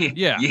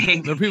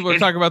 the people are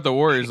talking about the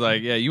Warriors,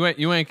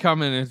 you ain't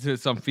coming into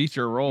some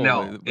feature role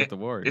with the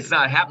Warriors. It's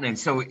not happening.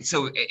 So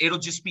it'll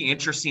just be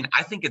interesting.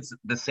 I think it's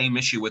the same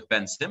issue with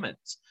Ben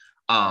Simmons,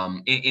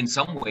 in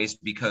some ways,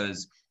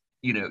 because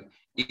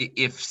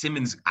if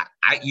Simmons,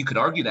 you could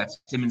argue that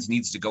Simmons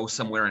needs to go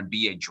somewhere and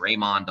be a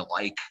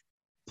Draymond-like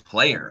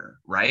player,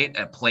 right?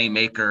 A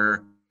playmaker,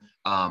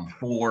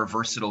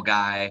 versatile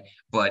guy.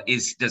 But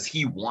does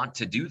he want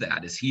to do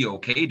that? Is he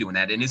okay doing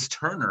that? And is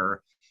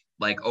Turner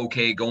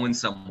okay going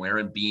somewhere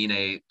and being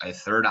a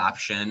third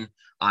option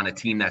on a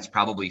team that's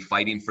probably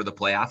fighting for the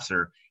playoffs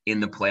or in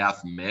the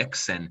playoff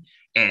mix and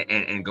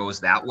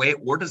goes that way?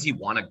 Or does he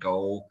want to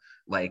go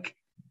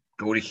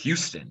to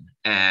Houston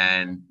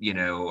and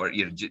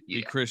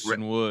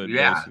Christian Wood,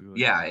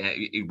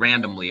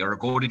 randomly, or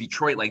go to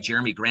Detroit like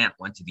Jeremy Grant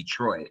went to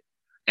Detroit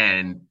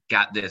and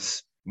got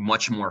this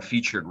much more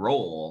featured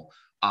role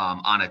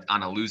on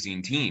a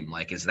losing team?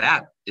 Is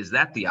that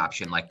the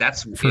option?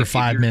 That's for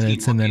 5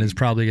 minutes, and then is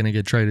probably going to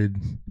get traded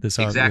this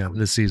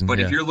season. But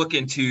if you're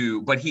looking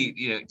to,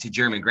 he, to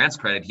Jeremy Grant's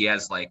credit, he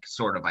has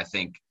sort of, I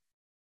think,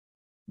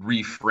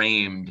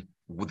 reframed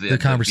the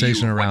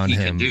conversation around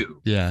him.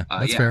 Yeah,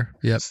 that's fair.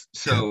 Yep.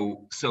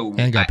 So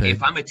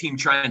if I'm a team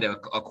trying to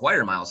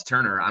acquire Miles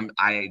Turner,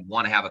 I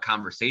want to have a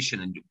conversation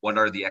and what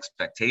are the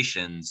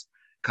expectations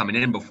coming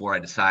in before I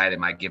decide,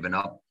 am I giving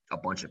up a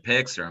bunch of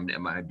picks or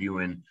am I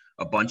doing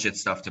a bunch of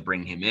stuff to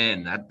bring him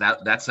in?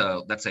 That's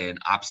an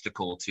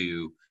obstacle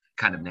to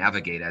kind of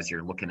navigate as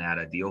you're looking at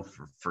a deal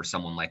for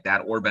someone like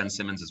that, or Ben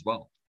Simmons as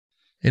well.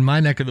 In my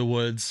neck of the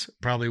woods,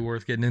 probably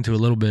worth getting into a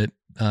little bit,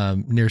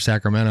 near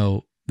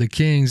Sacramento, the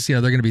Kings,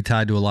 they're going to be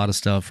tied to a lot of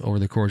stuff over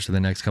the course of the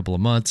next couple of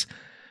months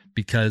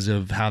because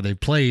of how they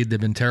played. They've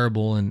been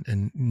terrible,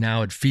 and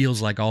now it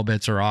feels like all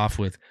bets are off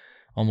with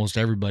almost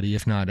everybody,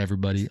 if not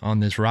everybody, on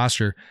this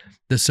roster.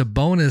 The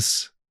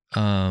Sabonis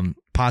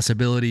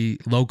possibility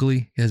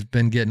locally has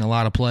been getting a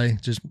lot of play.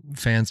 Just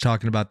fans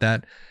talking about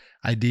that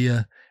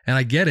idea, and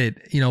I get it.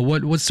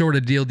 What sort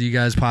of deal do you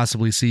guys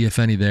possibly see, if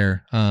any,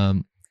 there?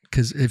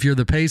 Because if you're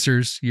the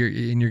Pacers, you're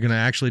going to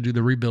actually do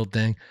the rebuild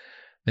thing,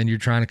 then you're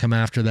trying to come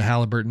after the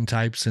Halliburton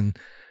types and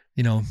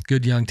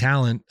good young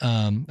talent.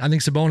 I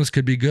think Sabonis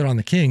could be good on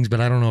the Kings,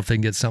 but I don't know if they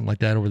can get something like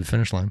that over the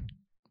finish line.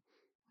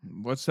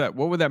 What's that?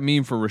 What would that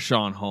mean for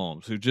Rashawn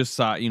Holmes, who just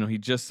signed? He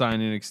just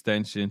signed an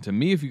extension. To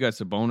me, if you got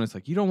Sabonis,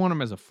 like, you don't want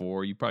him as a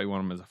 4, you probably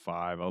want him as a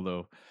 5.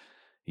 Although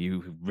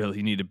you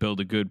really need to build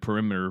a good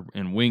perimeter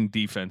and wing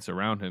defense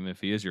around him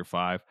if he is your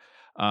 5.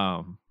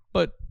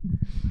 But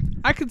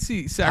I could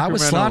see Sacramento. I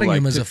was slotting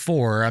him as a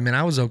 4. I mean,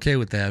 I was okay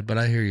with that, but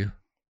I hear you.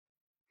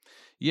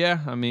 Yeah,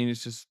 I mean,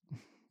 it's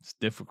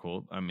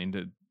difficult. I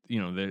mean,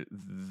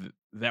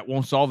 that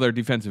won't solve their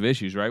defensive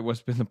issues, right?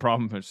 What's been the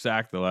problem with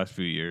Sac the last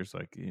few years?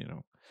 Like,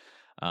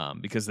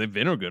 because they've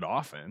been a good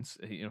offense,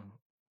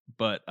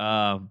 but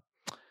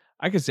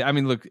I could say, I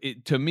mean, look,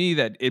 to me,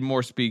 that it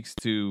more speaks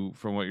to,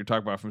 from what you're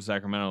talking about from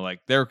Sacramento, like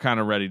they're kind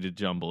of ready to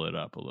jumble it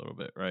up a little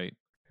bit, right?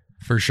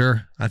 For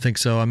sure. I think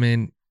so. I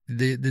mean,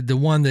 the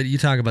one that you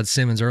talk about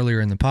Simmons earlier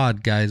in the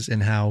pod, guys,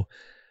 and how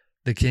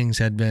the Kings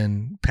had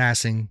been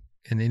passing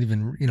and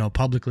even,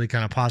 publicly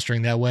kind of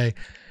posturing that way.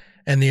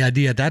 And the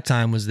idea at that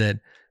time was that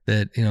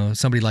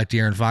somebody like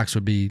De'Aaron Fox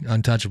would be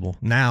untouchable.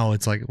 Now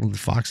it's like, well,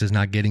 Fox is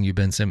not getting you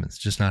Ben Simmons.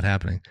 It's just not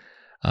happening.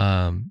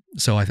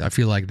 So I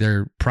feel like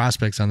their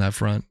prospects on that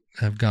front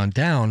have gone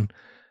down,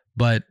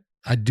 but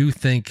I do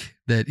think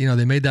that,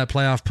 they made that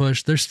playoff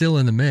push. They're still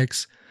in the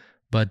mix,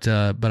 but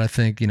I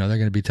think, they're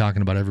going to be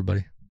talking about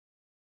everybody.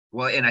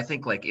 Well, and I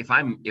think, like, if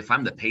I'm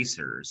the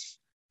Pacers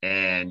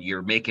and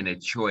you're making a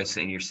choice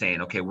and you're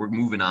saying, okay, we're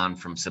moving on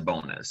from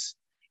Sabonis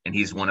and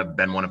he's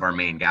been one of our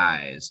main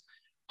guys.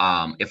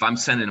 If I'm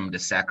sending him to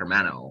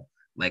Sacramento,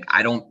 like,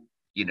 I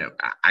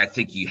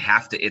think you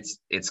have to,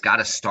 it's got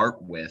to start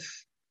with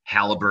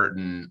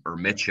Halliburton or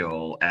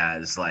Mitchell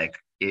as, like,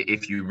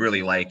 if you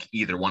really like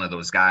either one of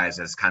those guys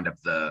as kind of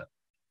the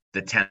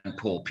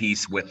tentpole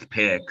piece with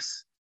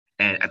picks.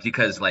 And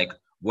because, like,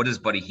 what does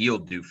Buddy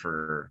Hield do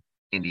for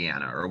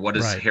Indiana, or what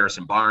does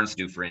Harrison Barnes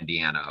do for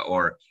Indiana,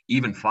 or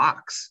even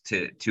Fox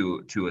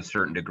to a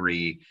certain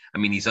degree? I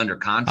mean, he's under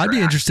contract. I'd be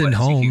interested in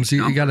Holmes.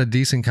 You got a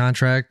decent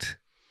contract.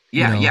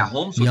 Yeah,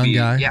 Holmes would be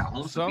guy. Yeah,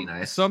 Holmes would be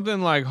nice.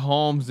 Something like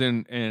Holmes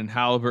and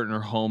Halliburton, or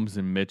Holmes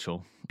and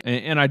Mitchell.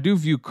 And I do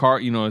view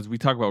as we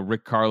talk about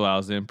Rick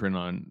Carlisle's imprint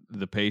on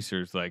the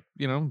Pacers, like,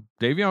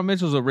 Davion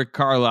Mitchell's a Rick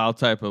Carlisle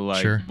type of,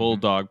 like,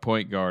 bulldog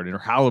point guard, or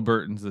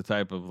Halliburton's the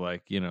type of,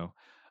 like,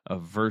 a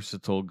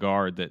versatile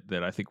guard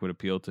that I think would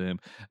appeal to him.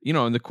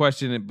 And the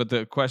question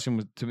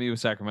was, to me, with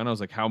Sacramento, is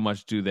like, how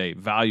much do they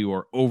value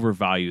or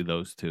overvalue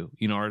those two?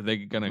 Are they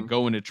going to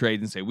go into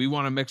trade and say, we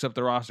want to mix up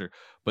the roster,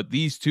 but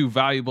these two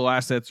valuable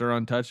assets are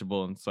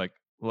untouchable? And it's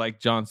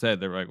like John said,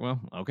 they're like, well,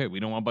 okay,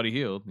 we don't want Buddy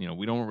Hield.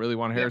 We don't really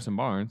want Harrison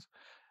Barnes.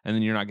 And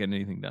then you're not getting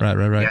anything done.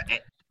 Right.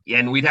 Yeah,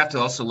 and we'd have to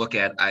also look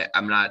at,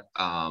 I'm not,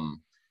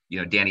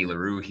 Danny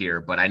LaRue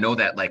here, but I know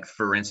that, like,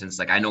 for instance,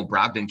 like, I know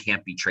Brogdon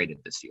can't be traded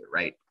this year,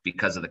 right?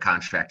 Because of the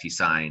contract he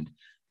signed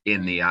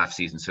in the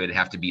offseason. So it'd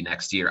have to be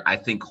next year. I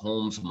think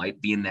Holmes might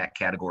be in that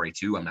category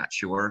too. I'm not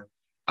sure.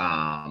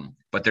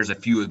 But there's a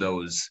few of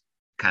those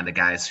kind of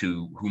guys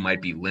who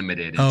might be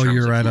limited in terms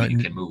you're of right. who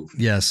you can move.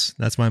 Yes,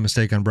 that's my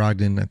mistake on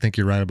Brogdon. I think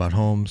you're right about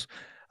Holmes.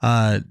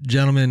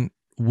 Gentlemen,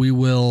 we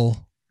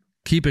will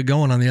keep it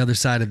going on the other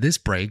side of this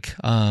break.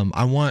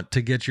 I want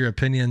to get your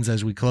opinions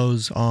as we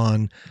close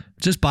on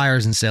just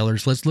buyers and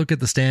sellers. Let's look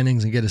at the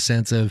standings and get a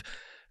sense of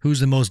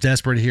who's the most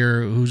desperate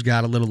here, who's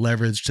got a little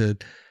leverage to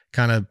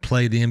kind of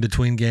play the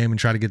in-between game and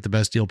try to get the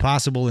best deal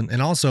possible.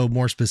 And also,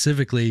 more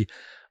specifically,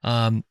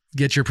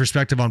 get your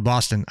perspective on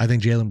Boston. I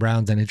think Jaylen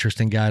Brown's an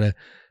interesting guy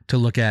to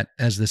look at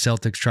as the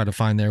Celtics try to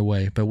find their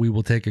way. But we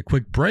will take a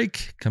quick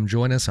break. Come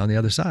join us on the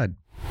other side.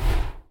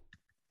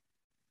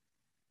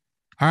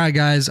 All right,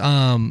 guys.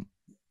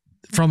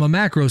 From a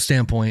macro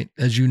standpoint,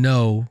 as you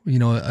know,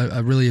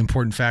 a really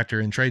important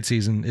factor in trade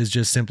season is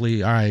just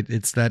simply, all right,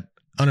 it's that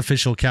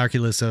unofficial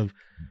calculus of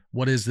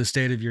what is the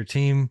state of your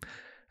team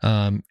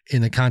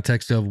in the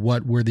context of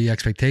what were the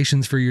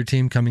expectations for your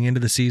team coming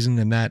into the season.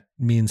 And that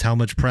means how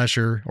much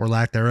pressure or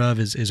lack thereof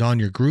is on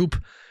your group.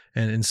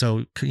 And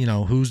so,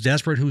 who's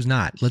desperate, who's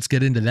not. Let's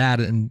get into that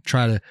and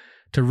try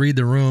to read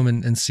the room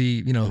and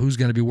see, who's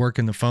going to be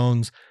working the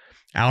phones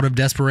out of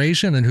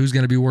desperation and who's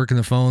going to be working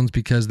the phones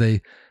because they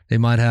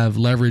might have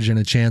leverage and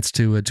a chance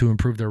to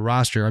improve their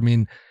roster. I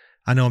mean,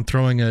 I know I'm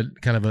throwing a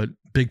kind of a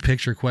big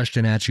picture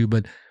question at you,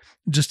 but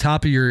just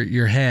top of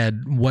your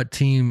head, what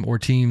team or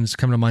teams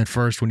come to mind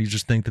first when you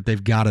just think that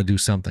they've got to do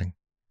something?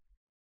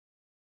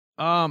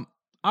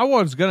 I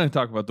was going to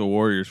talk about the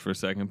Warriors for a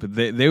second, but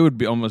they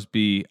would almost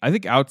be, I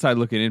think outside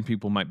looking in,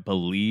 people might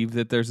believe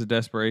that there's a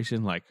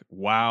desperation. Like,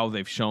 wow,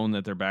 they've shown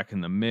that they're back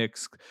in the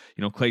mix.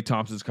 Klay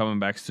Thompson's coming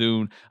back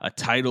soon. A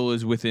title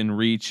is within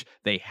reach.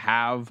 They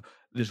have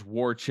this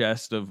war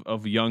chest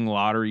of young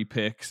lottery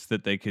picks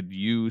that they could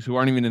use who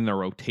aren't even in their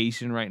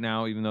rotation right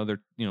now, even though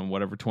they're,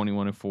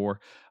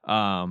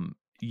 21-4.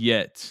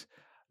 Yet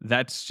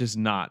that's just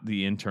not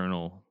the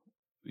internal,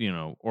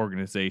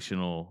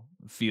 organizational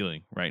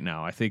feeling right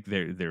now. I think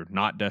they're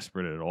not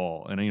desperate at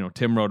all. And,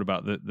 Tim wrote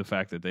about the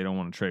fact that they don't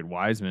want to trade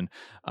Wiseman.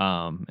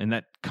 And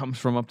that comes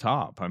from up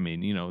top. I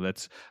mean,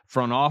 that's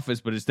front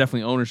office, but it's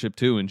definitely ownership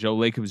too. And Joe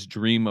Lacob's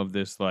dream of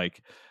this, the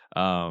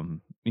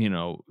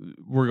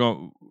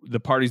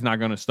party's not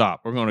going to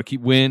stop. We're going to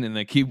keep winning and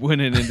then keep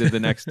winning into the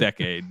next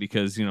decade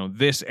because,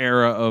 this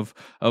era of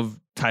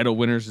title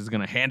winners is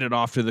going to hand it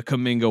off to the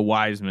Kuminga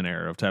Wiseman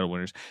era of title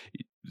winners.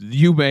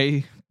 You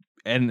may,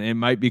 and it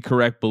might be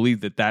correct,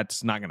 believe that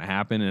that's not going to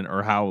happen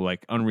or how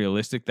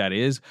unrealistic that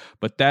is.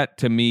 But that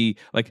to me,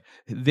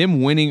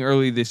 them winning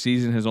early this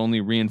season has only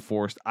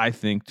reinforced, I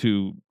think,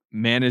 to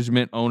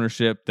management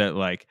ownership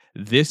that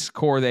this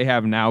core they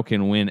have now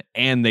can win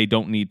and they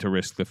don't need to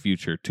risk the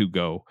future to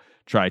go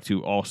try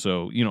to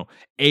also,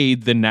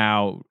 aid the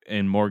now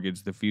and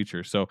mortgage the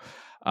future. So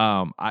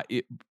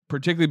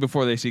particularly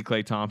before they see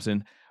Klay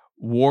Thompson,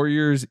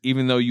 Warriors,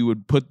 even though you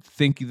would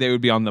think they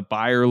would be on the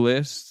buyer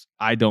list,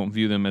 I don't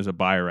view them as a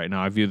buyer right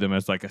now. I view them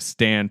as a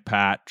stand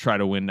pat, try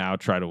to win now,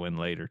 try to win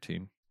later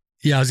team.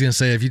 Yeah, I was going to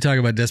say, if you talk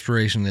about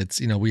desperation,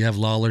 it's, we have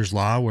Lawler's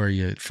Law where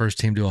you first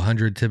team to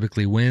 100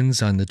 typically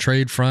wins. On the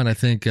trade front, I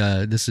think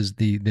this is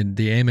the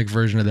Amick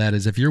version of that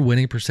is if your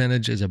winning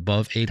percentage is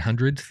above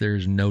 800,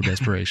 there's no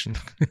desperation.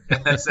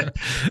 That's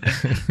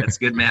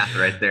good math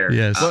right there.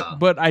 Yes.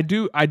 But I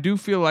do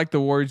feel like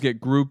the Warriors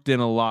get grouped in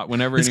a lot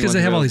whenever it's because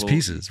they have all these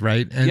pieces,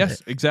 right? And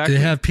yes, exactly.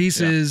 They have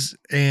pieces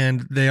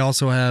and they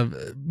also have,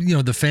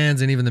 the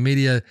fans and even the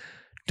media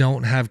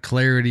don't have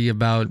clarity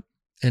about.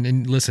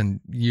 And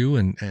listen, you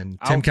and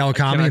Tim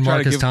Kawakami and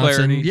Marcus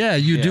Thompson,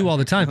 you do all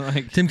the time.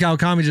 Tim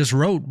Kawakami just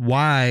wrote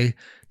why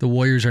the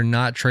Warriors are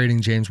not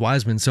trading James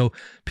Wiseman. So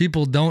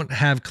people don't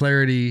have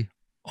clarity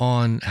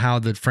on how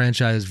the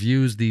franchise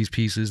views these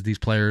pieces, these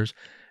players.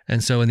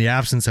 And so in the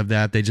absence of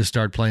that, they just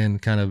start playing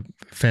kind of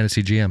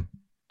fantasy GM.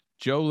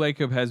 Joe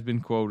Lacob has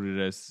been quoted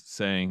as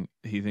saying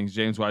he thinks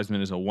James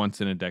Wiseman is a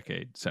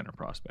once-in-a-decade center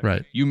prospect.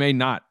 Right. You may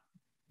not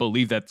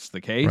believe that's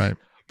the case, right,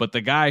 but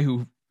the guy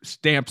who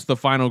stamps the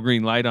final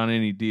green light on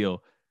any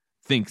deal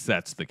thinks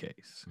that's the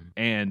case.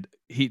 And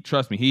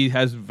trust me, he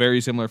has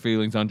very similar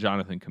feelings on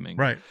Jonathan Kuminga.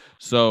 Right.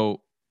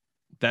 So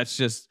that's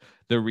just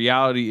the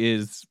reality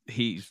is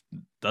he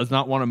does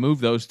not want to move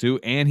those two.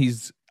 And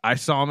I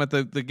saw him at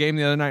the game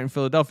the other night in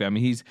Philadelphia. I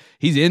mean,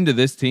 he's into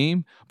this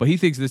team, but he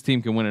thinks this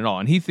team can win it all.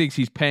 And he thinks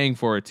he's paying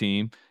for a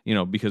team,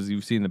 because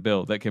you've seen the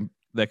bill that can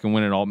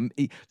win it all.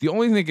 The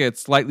only thing that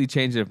gets slightly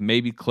changed if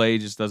maybe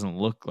Klay just doesn't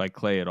look like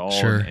Klay at all.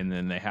 Sure. And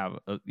then they have,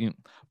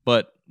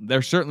 but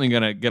they're certainly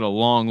going to get a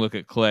long look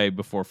at Klay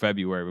before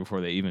February, before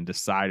they even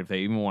decide if they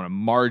even want to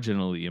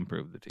marginally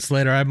improve the team.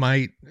 Slater,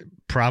 I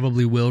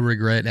probably will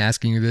regret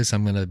asking you this.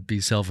 I'm going to be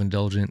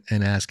self-indulgent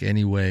and ask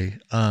anyway.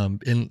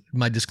 And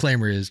my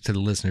disclaimer is to the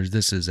listeners,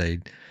 this is a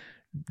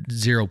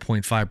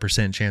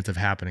 0.5% chance of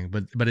happening,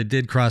 but it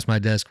did cross my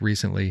desk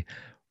recently.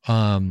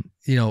 In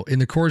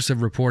the course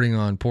of reporting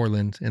on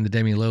Portland and the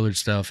Damian Lillard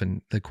stuff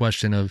and the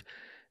question of,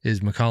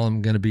 is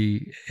McCollum going to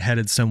be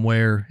headed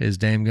somewhere? Is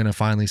Dame going to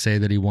finally say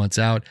that he wants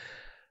out?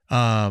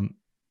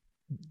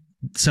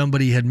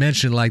 Somebody had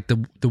mentioned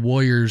the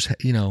Warriors,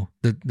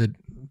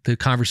 the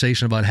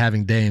conversation about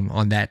having Dame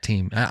on that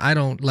team. I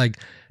don't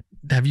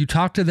have you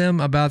talked to them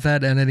about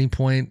that at any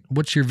point?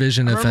 What's your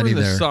vision, if any,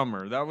 there?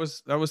 Summer. That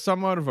was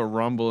somewhat of a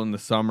rumble in the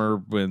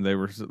summer when they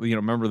were,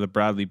 remember the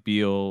Bradley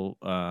Beal,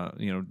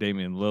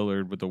 Damian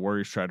Lillard with the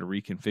Warriors tried to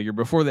reconfigure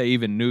before they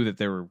even knew that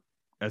they were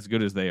as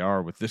good as they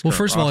are with this. Well,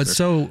 first of all, it's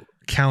so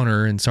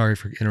counter, and sorry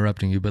for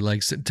interrupting you,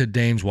 but to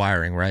Dame's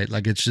wiring, right?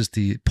 It's just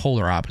the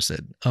polar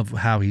opposite of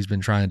how he's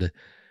been trying to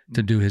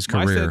do his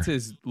career. My sense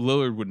is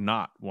Lillard would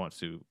not want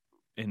to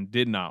and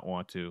did not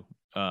want to.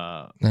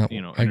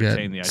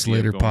 Entertain the idea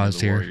Slater of going paused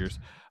to the here. Warriors.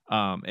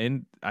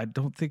 And I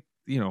don't think,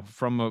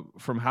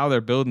 from how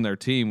they're building their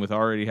team with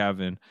already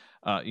having,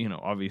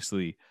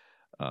 obviously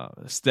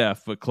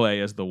Steph, but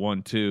Klay as the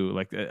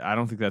 1-2, I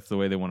don't think that's the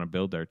way they want to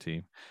build their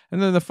team.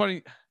 And then the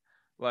funny,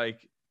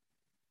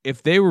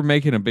 if they were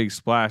making a big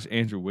splash,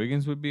 Andrew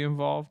Wiggins would be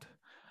involved.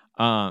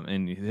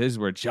 And this is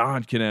where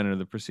John can enter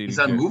the proceedings.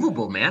 He's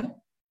unmovable, man.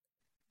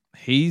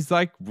 He's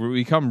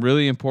become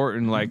really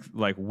important,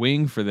 like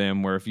wing for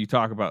them. Where if you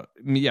talk about,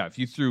 if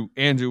you threw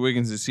Andrew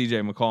Wiggins and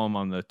CJ McCollum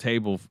on the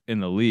table in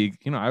the league,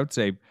 I would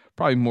say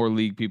probably more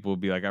league people would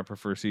be like, I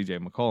prefer CJ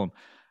McCollum.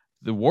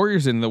 The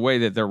Warriors, in the way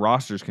that their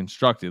roster is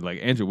constructed,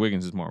 Andrew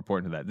Wiggins is more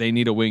important to that. They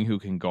need a wing who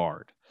can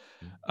guard,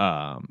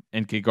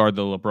 and can guard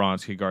the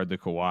LeBrons, can guard the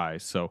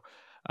Kawhis. So.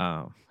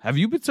 Have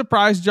you been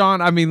surprised,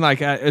 John? I mean,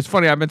 it's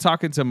funny. I've been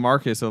talking to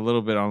Marcus a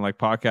little bit on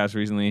podcasts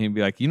recently, and he'd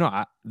be like,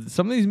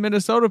 some of these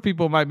Minnesota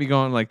people might be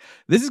going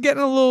this is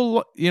getting a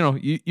little,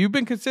 you've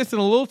been consistent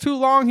a little too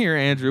long here,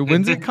 Andrew.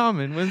 When's it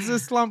coming? When's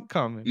this slump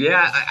coming?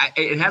 Yeah,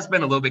 it has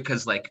been a little bit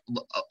because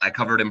I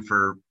covered him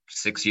for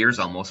 6 years,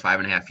 almost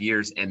 5.5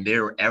 years, and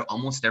there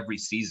almost every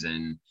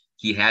season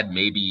he had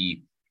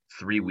maybe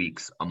 3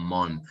 weeks, a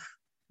month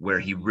where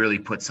he really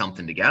put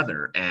something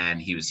together,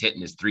 and he was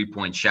hitting his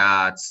 3-point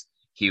shots.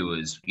 He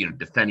was,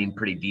 defending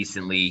pretty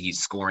decently. He's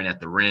scoring at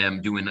the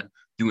rim,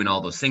 doing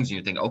all those things. And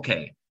you think,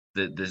 okay,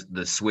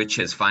 the switch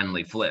has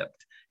finally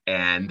flipped.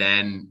 And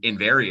then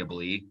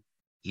invariably,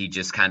 he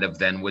just kind of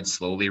then would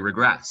slowly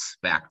regress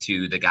back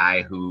to the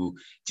guy who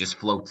just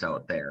floats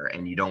out there,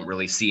 and you don't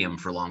really see him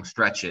for long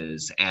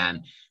stretches.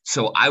 And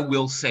so I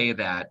will say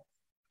that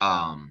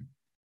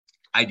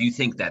I do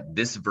think that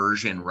this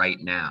version right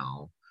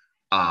now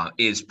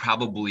is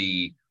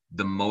probably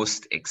the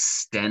most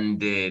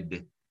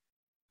extended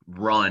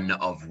run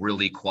of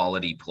really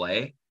quality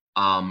play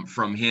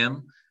from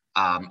him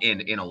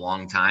in a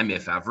long time,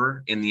 if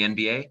ever, in the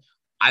NBA.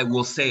 I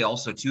will say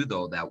also too,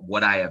 though, that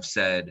what I have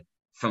said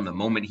from the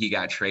moment he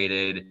got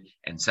traded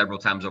and several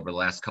times over the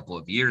last couple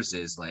of years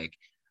is like,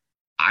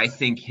 I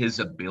think his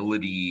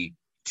ability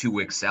to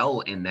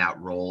excel in that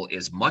role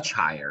is much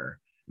higher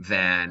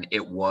than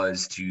it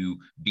was to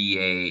be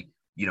a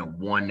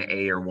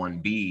 1A or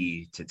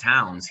 1B to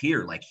Towns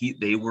here. Like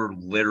they were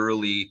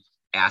literally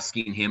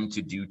asking him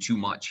to do too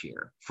much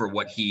here for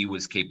what he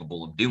was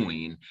capable of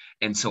doing.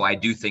 And so I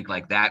do think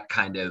like that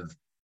kind of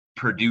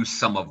produced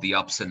some of the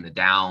ups and the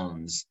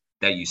downs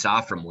that you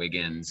saw from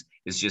Wiggins.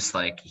 Is just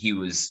like he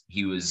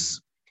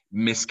was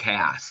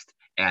miscast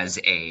as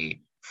a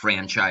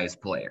franchise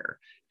player.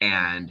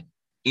 And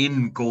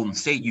in Golden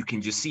State, you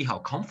can just see how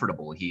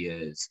comfortable he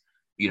is,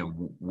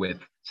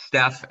 with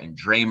Steph and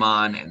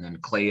Draymond, and then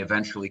Clay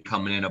eventually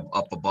coming in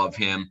up above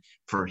him,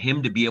 for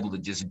him to be able to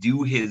just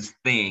do his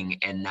thing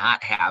and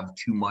not have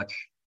too much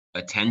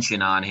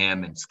attention on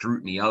him and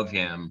scrutiny of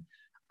him,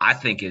 I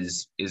think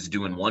is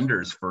doing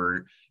wonders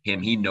for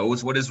him. He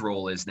knows what his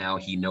role is now.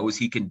 He knows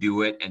he can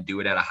do it and do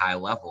it at a high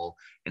level.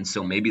 And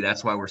so maybe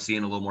that's why we're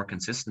seeing a little more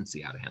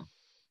consistency out of him.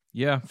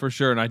 Yeah, for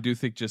sure. And I do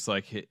think just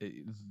like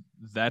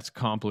that's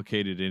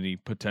complicated any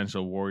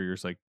potential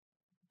Warriors like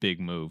big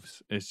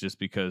moves. It's just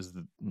because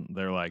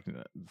they're like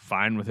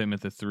fine with him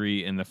at the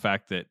 3, and the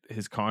fact that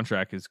his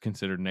contract is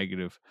considered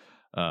negative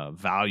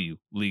value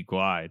league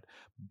wide,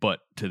 but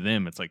to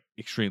them it's like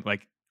extreme.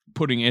 Like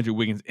putting Andrew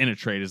Wiggins in a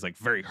trade is like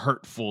very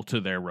hurtful to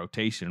their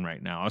rotation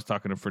right now. I was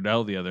talking to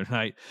Friedel the other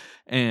night,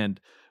 and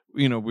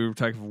we were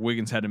talking,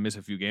 Wiggins had to miss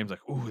a few games, like,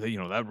 oh,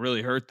 that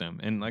really hurt them.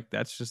 And like,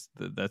 that's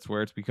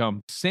where it's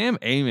become. Sam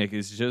Amick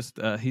is just,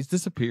 he's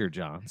disappeared,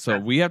 John. So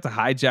we have to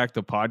hijack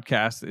the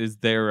podcast. Is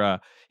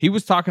there, he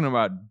was talking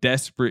about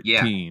desperate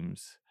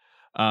teams.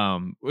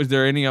 Was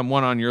there any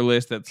one on your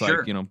list that's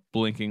sure. like,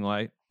 blinking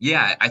light?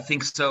 Yeah, I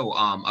think so.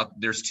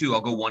 There's 2, I'll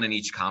go one in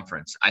each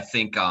conference. I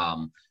think,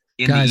 guys,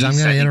 I'm going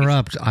to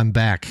interrupt. I'm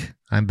back.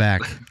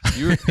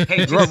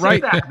 Hey, just right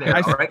back there.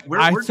 All right.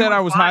 I said I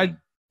was high.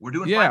 We're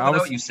doing fine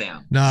without you,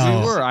 Sam. No.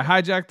 We were. I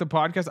hijacked the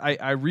podcast.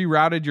 I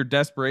rerouted your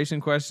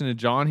desperation question to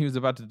John. He was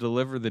about to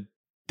deliver the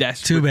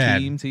desperate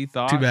teams he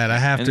thought. Too bad. I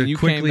have to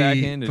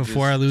quickly,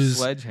 before I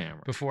lose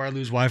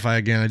Wi-Fi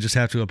again, I just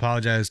have to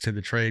apologize to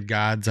the trade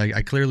gods.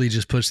 I clearly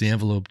just pushed the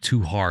envelope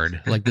too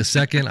hard. Like the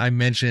second I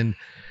mentioned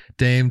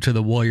Dame to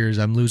the Warriors,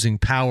 I'm losing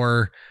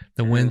power.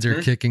 The winds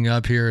are kicking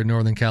up here in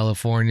Northern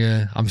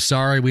California. I'm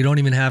sorry. We don't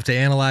even have to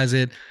analyze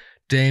it.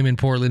 Dame in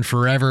Portland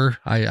forever.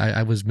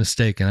 I was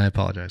mistaken. I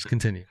apologize.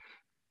 Continue.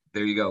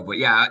 There you go. But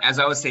yeah, as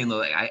I was saying,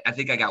 though, I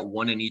think I got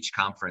one in each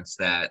conference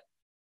that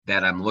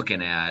I'm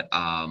looking at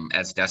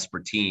as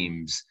desperate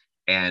teams.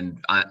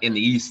 And in the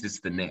East,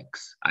 it's the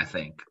Knicks, I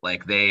think.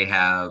 Like they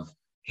have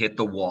hit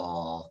the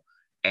wall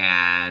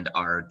and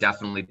are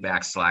definitely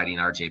backsliding.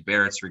 RJ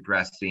Barrett's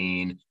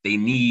regressing. They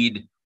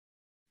need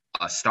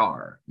a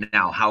star.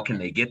 Now, how can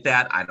they get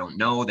that? I don't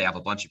know. They have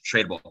a bunch of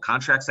tradable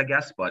contracts, I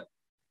guess, but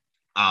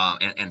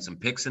and some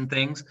picks and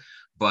things,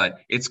 but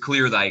it's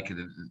clear like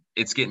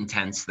it's getting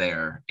tense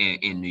there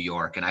in New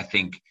York. And I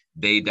think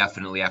they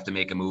definitely have to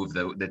make a move.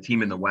 The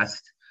team in the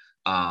West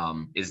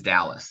is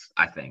Dallas.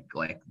 I think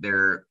like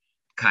they're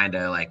kind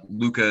of like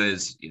Luka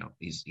is,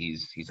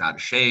 he's out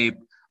of shape.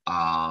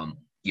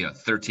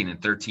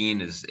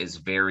 13-13 is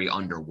very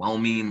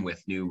underwhelming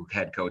with new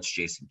head coach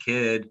Jason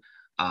Kidd.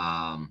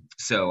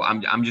 So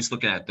I'm just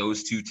looking at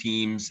those 2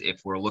 teams.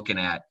 If we're looking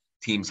at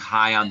teams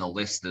high on the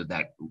list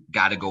that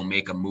got to go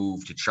make a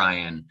move to try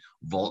and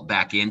vault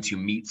back in to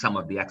meet some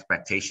of the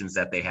expectations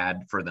that they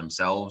had for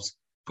themselves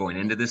going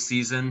into this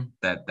season,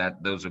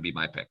 those would be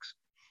my picks.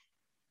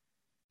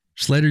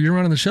 Slater, you're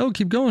running the show.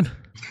 Keep going.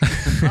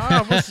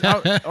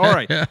 All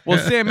right. Well,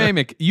 Sam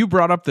Amick, you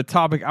brought up the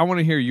topic. I want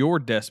to hear your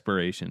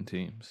desperation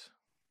teams.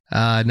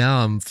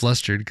 Now I'm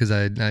flustered because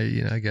I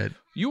got.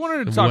 You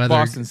wanted to talk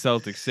Boston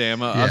Celtics,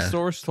 Sam. A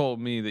source told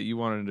me that you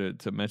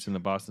wanted to mention the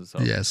Boston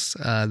Celtics. Yes,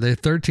 they're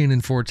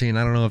 13-14.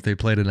 I don't know if they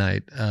play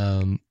tonight.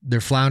 They're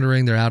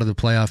floundering. They're out of the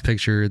playoff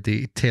picture at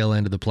the tail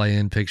end of the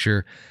play-in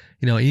picture.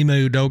 Ime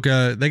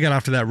Udoka, they got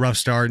off to that rough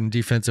start, and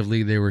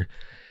defensively they were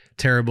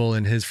terrible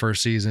in his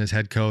first season as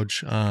head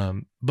coach.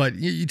 But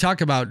you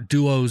talk about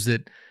duos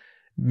that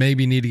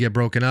maybe need to get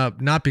broken up,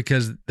 not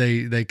because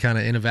they kind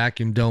of in a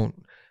vacuum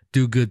don't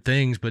do good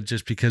things, but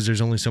just because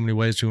there's only so many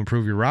ways to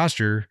improve your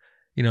roster.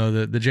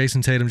 the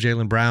Jason Tatum,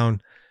 Jaylen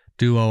Brown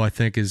duo, I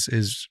think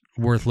is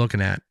worth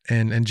looking at.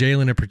 And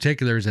Jaylen in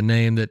particular is a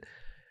name that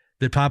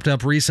popped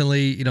up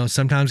recently,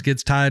 sometimes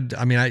gets tied.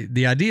 I mean,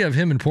 the idea of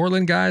him in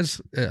Portland,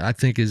 guys, I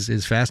think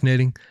is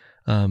fascinating.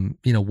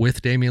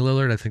 With Damian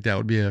Lillard, I think that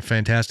would be a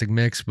fantastic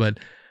mix. But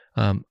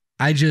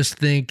I just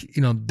think,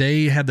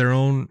 they had their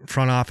own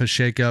front office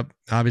shakeup,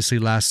 obviously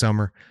last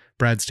summer.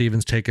 Brad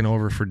Stevens taking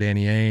over for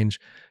Danny Ainge,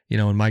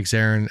 and Mike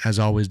Zarin, as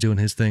always, doing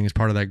his thing as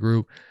part of that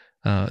group.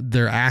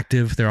 They're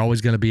active. They're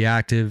always going to be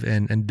active.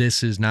 And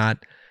this is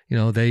not,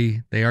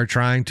 they are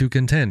trying to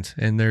contend,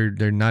 and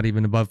they're not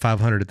even above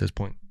 500 at this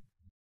point.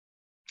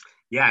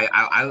 Yeah,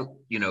 I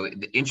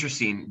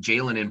interesting.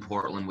 Jaylen in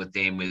Portland with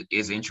Dame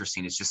is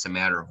interesting. It's just a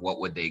matter of what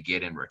would they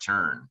get in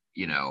return.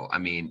 I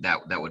mean,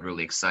 that would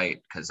really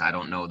excite, because I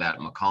don't know that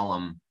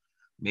McCollum.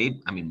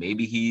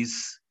 Maybe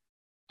he's,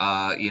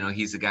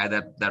 he's a guy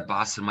that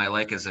Boston might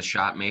like as a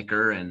shot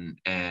maker,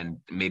 and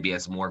maybe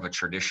as more of a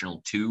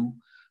traditional two.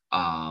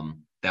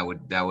 That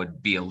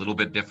would be a little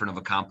bit different of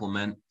a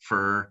compliment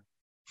for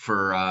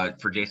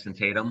Jason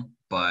Tatum.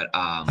 But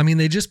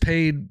they just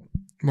paid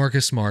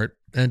Marcus Smart.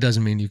 And it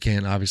doesn't mean you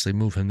can't obviously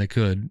move him. They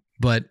could,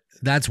 but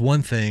that's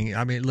one thing.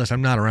 I mean, listen,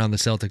 I'm not around the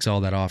Celtics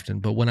all that often,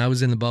 but when I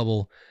was in the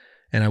bubble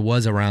and I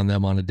was around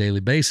them on a daily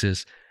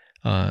basis,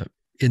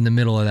 in the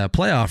middle of that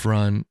playoff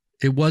run,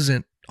 it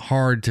wasn't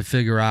hard to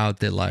figure out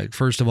that, like,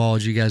 first of all,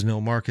 as you guys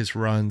know, Marcus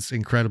runs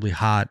incredibly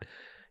hot,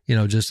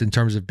 just in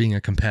terms of being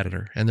a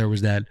competitor. And there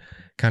was that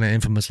kind of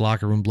infamous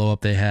locker room blow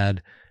up they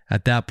had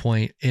at that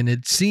point. And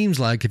it seems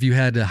like if you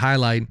had to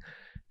highlight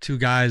two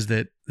guys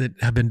that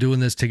have been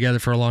doing this together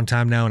for a long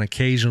time now, and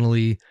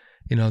occasionally,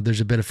 there's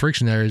a bit of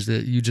friction there, is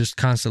that you just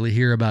constantly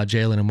hear about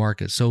Jaylen and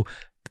Marcus. So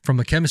from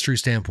a chemistry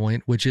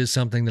standpoint, which is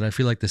something that I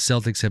feel like the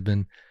Celtics have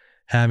been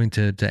having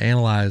to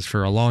analyze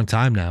for a long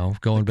time now,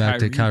 going back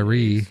to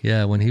Kyrie,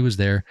 when he was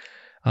there,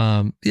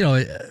 and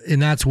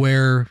that's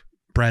where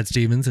Brad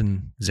Stevens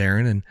and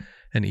Zarin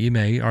and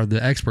Ime are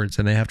the experts,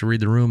 and they have to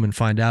read the room and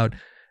find out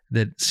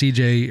that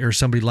CJ or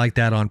somebody like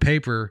that on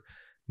paper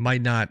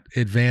might not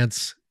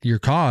advance your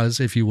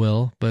cause, if you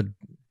will, but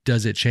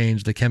does it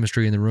change the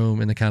chemistry in the room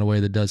in the kind of way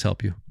that does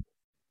help you?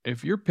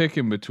 If you're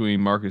picking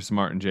between Marcus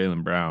Smart and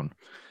Jaylen Brown,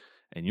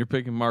 and you're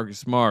picking Marcus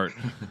Smart,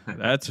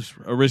 that's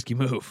a risky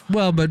move.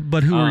 Well, but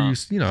who are you?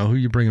 Who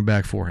you bringing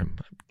back for him?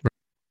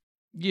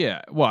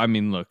 Yeah, well,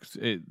 look,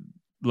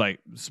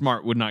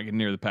 Smart would not get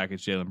near the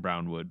package Jaylen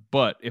Brown would.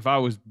 But if I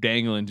was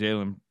dangling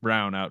Jaylen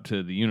Brown out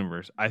to the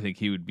universe, I think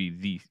he would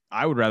be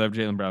I would rather have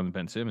Jaylen Brown than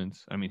Ben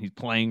Simmons. He's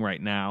playing right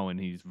now, and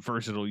he's a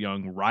versatile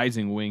young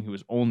rising wing who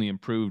has only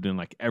improved in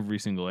like every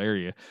single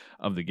area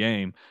of the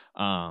game.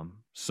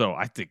 So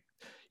I think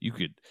you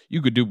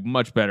could do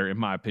much better, in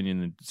my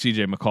opinion, than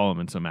CJ McCollum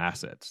and some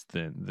assets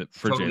than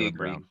for totally Jaylen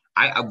Brown.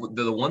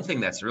 The one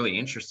thing that's really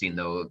interesting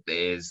though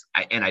is,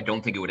 I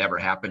don't think it would ever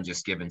happen,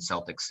 just given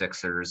Celtics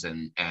Sixers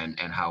and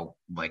how,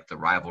 like, the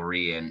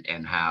rivalry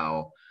and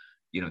how,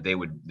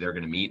 they're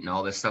going to meet and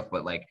all this stuff,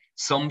 but like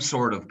some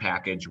sort of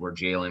package where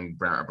Jaylen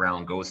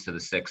Brown goes to the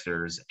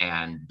Sixers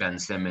and Ben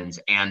Simmons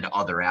and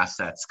other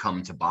assets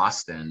come to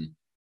Boston,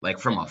 like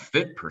from a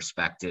fit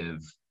perspective,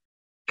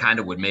 kind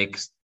of would make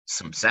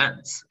some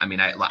sense.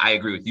 I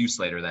agree with you,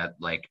 Slater, that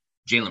like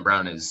Jaylen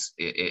Brown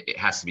it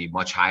has to be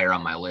much higher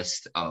on my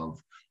list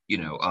of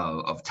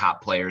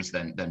top players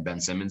than Ben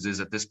Simmons is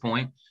at this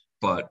point.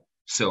 But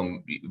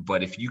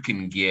if you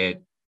can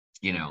get,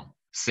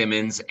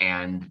 Simmons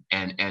and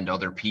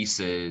other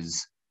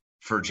pieces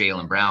for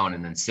Jaylen Brown,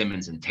 and then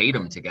Simmons and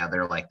Tatum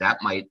together, that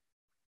might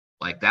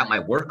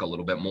work a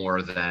little bit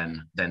more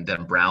than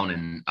Brown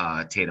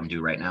and Tatum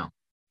do right now.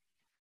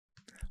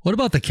 What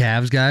about the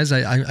Cavs, guys?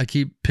 I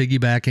keep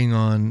piggybacking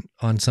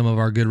on some of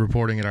our good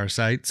reporting at our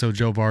site. So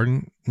Joe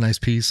Barden, nice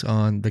piece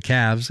on the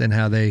Cavs and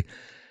how they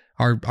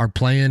are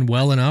playing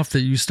well enough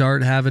that you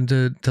start having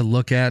to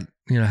look at,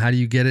 how do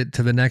you get it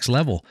to the next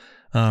level?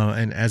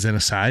 And as an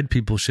aside,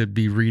 people should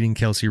be reading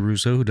Kelsey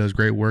Russo, who does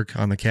great work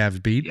on the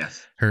Cavs beat.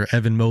 Yes. Her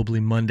Evan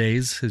Mobley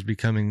Mondays is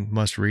becoming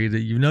must read.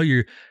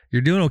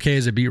 You're doing okay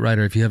as a beat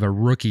writer if you have a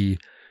rookie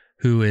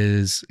who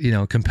is,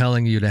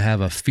 compelling you to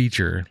have a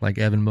feature like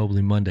Evan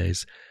Mobley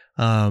Mondays.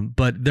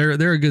 But they're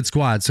a good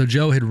squad. So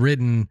Joe had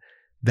written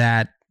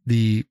that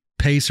the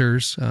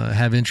Pacers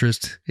have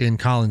interest in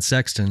Colin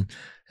Sexton,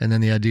 and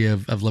then the idea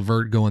of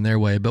LeVert going their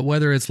way. But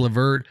whether it's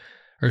LeVert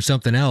or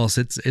something else,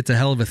 it's a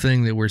hell of a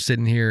thing that we're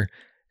sitting here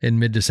in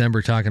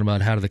mid-December talking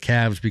about how do the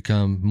Cavs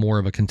become more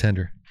of a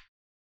contender.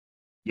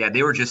 Yeah,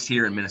 they were just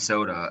here in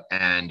Minnesota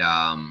and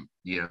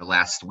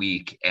last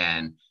week,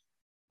 and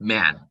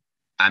man,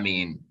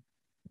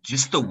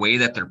 just the way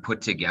that they're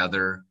put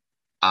together.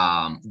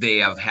 They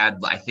have had,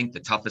 I think, the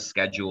toughest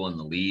schedule in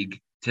the league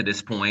to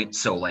this point.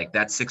 So like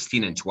that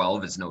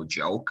 16-12 is no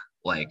joke.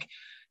 Like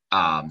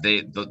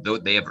they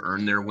have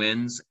earned their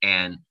wins,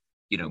 and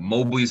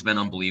Mobley's been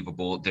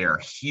unbelievable. They're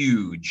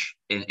huge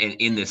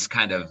in this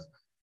kind of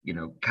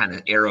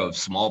era of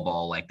small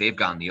ball. Like they've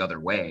gone the other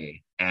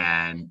way,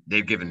 and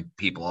they've given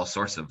people all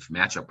sorts of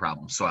matchup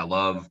problems. So I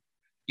love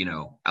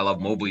I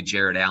love Mobley,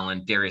 Jared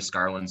Allen, Darius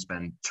Garland's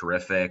been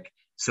terrific.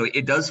 So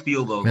it does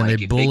feel though and like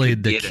they if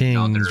bullied they the could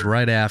Kings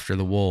right after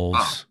the Wolves.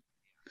 Oh,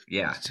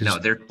 yeah, Just, no,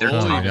 they're oh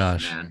tough, my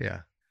gosh, man. yeah,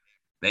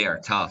 they are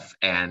tough,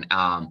 and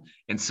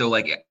so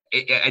like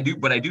I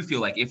do feel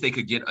like if they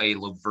could get a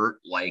LeVert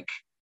like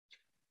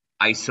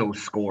ISO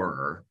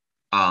scorer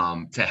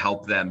to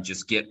help them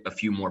just get a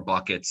few more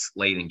buckets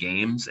late in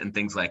games and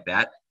things like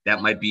that,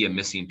 that might be a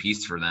missing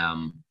piece for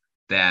them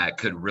that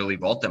could really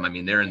vault them. I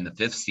mean, they're in the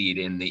 5th seed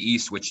in the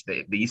East, which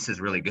the East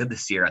is really good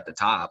this year at the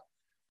top.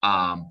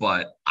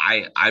 But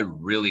I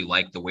really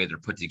like the way they're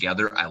put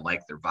together. I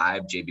like their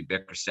vibe. JB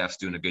Bickerstaff's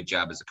doing a good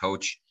job as a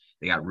coach.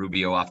 They got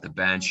Rubio off the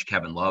bench.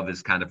 Kevin Love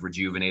is kind of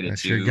rejuvenated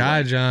that's too. your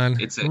guy, John.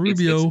 It's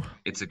Rubio.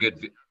 It's a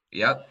good.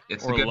 Yep,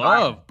 it's or a good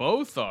Love. vibe.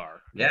 Both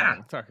are. Yeah,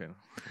 I'm talking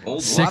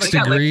old 6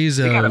 degrees.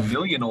 They got a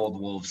million old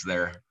Wolves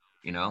there.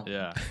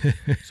 Yeah.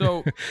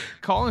 So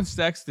Colin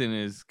Sexton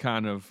is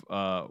kind of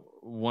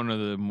one of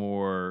the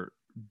more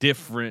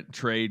different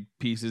trade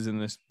pieces in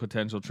this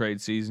potential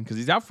trade season because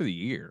he's out for the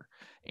year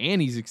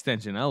and he's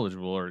extension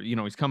eligible, or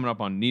he's coming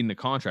up on needing a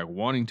contract,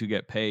 wanting to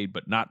get paid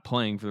but not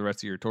playing for the rest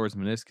of the year towards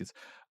meniscus.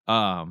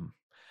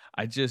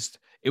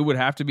 It would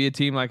have to be a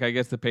team like I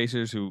guess the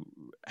Pacers, who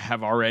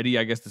have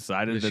already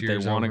decided that they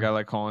want a guy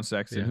like Colin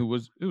Sexton, who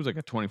was like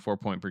a 24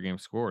 point per game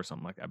scorer or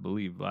something I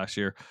believe last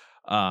year.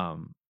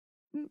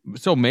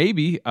 So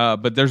maybe,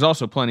 but there's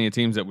also plenty of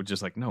teams that would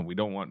just like, no, we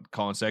don't want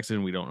Colin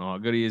Sexton. We don't know how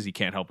good he is. He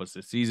can't help us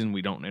this season.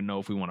 We don't know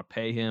if we want to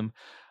pay him.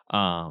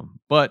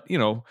 But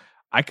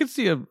I could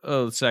see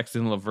a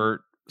Sexton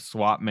LeVert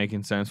swap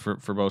making sense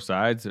for both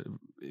sides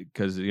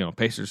because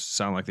Pacers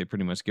sound like they've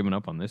pretty much given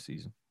up on this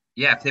season.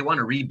 Yeah, if they want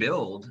to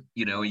rebuild,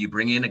 you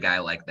bring in a guy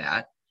like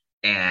that,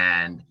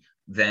 and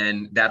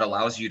then that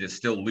allows you to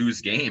still lose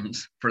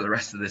games for the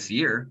rest of this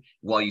year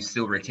while you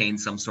still retain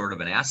some sort of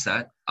an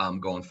asset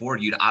going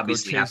forward. You'd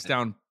obviously have to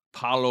down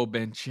Paolo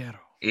Banchero.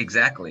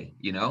 Exactly,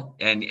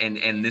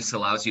 and this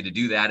allows you to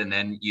do that, and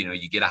then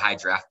you get a high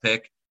draft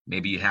pick.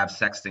 Maybe you have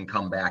Sexton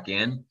come back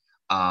in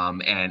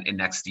and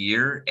next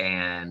year,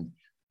 and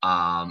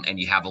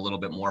you have a little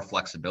bit more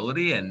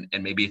flexibility, and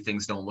maybe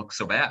things don't look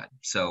so bad.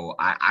 So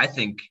I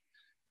think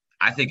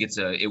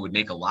it would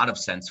make a lot of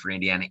sense for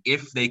Indiana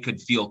if they could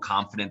feel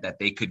confident that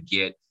they could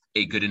get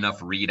a good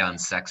enough read on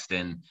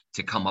Sexton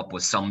to come up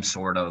with some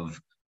sort of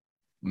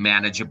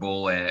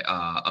manageable,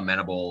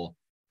 amenable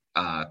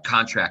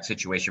contract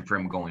situation for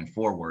him going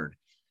forward.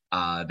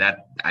 I'd do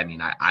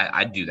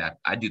that.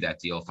 I'd do that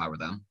deal if I were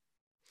them.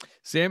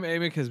 Sam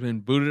Amick has been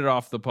booted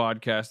off the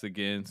podcast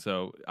again,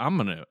 so I'm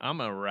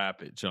gonna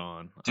wrap it,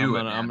 John.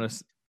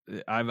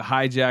 I've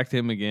hijacked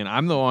him again.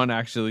 I'm the one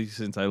actually,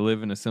 since I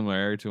live in a similar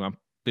area to him, I've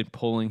been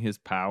pulling his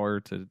power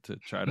to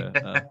try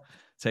to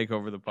take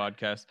over the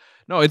podcast.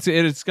 No,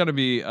 it's going to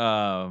be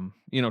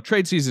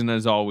trade season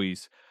is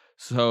always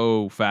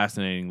so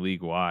fascinating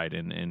league wide,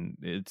 and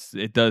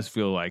it does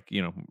feel like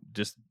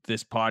just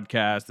this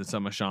podcast and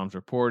some of Sham's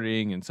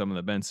reporting and some of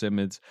the Ben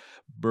Simmons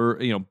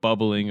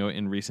bubbling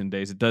in recent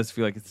days, it does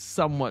feel like it's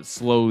somewhat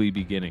slowly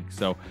beginning.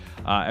 So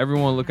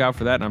everyone look out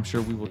for that, and I'm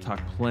sure we will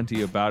talk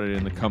plenty about it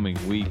in the coming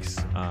weeks.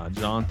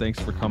 John, thanks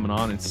for coming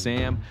on, and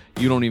Sam,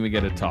 you don't even get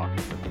to talk.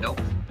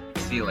 Nope.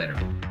 See you later.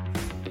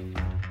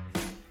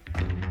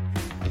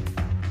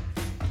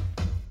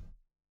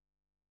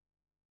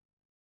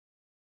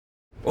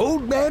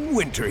 Old Man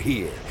Winter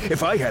here.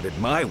 If I had it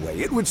my way,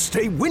 it would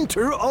stay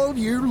winter all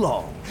year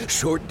long.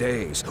 Short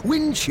days,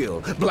 wind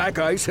chill, black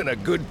ice, and a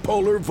good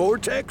polar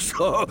vortex.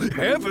 Oh,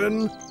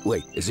 heaven!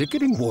 Wait, is it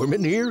getting warm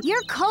in here?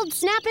 Your cold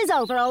snap is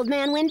over, Old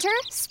Man Winter.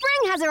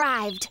 Spring has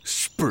arrived.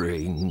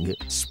 Spring.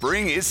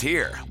 Spring is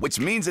here, which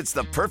means it's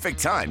the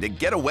perfect time to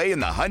get away in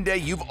the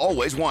Hyundai you've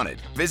always wanted.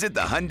 Visit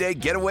the Hyundai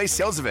Getaway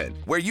Sales Event,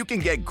 where you can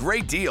get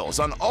great deals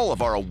on all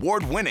of our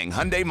award-winning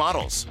Hyundai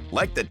models,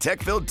 like the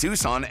tech-filled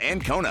Tucson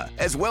and Kona,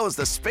 as well as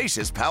the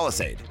spacious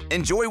Palisade.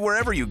 Enjoy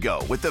wherever you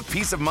go with the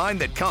peace of mind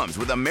that comes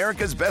with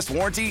America's best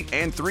warranty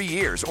and 3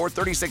 years or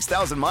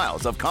 36,000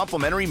 miles of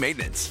complimentary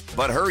maintenance.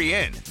 But hurry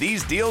in,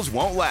 these deals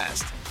won't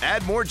last.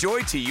 Add more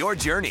joy to your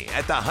journey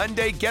at the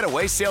Hyundai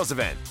Getaway Sales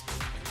Event.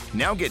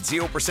 Now get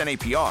 0%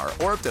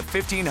 APR or up to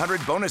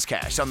 $1,500 bonus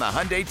cash on the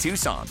Hyundai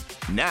Tucson.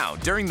 Now,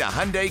 during the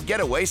Hyundai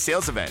Getaway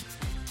Sales Event.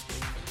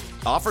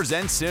 Offers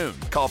end soon.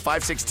 Call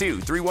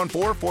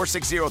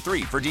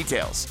 562-314-4603 for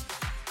details.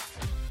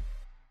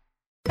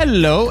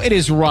 Hello, it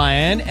is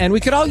Ryan, and we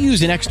could all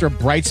use an extra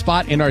bright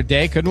spot in our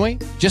day, couldn't we?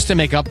 Just to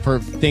make up for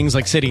things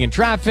like sitting in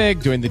traffic,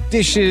 doing the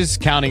dishes,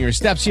 counting your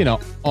steps,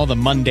 all the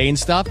mundane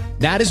stuff.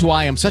 That is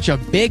why I'm such a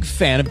big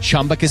fan of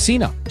Chumba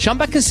Casino.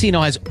 Chumba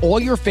Casino has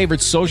all your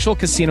favorite social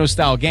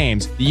casino-style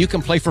games that you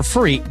can play for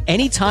free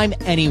anytime,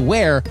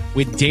 anywhere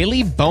with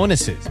daily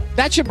bonuses.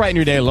 That should brighten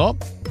your day a little.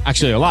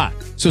 Actually, a lot.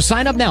 So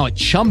sign up now at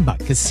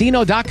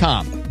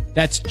ChumbaCasino.com.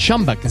 That's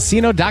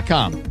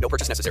ChumbaCasino.com. No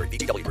purchase necessary.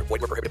 VGW Group.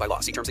 Void where prohibited by law.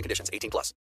 See terms and conditions. 18+.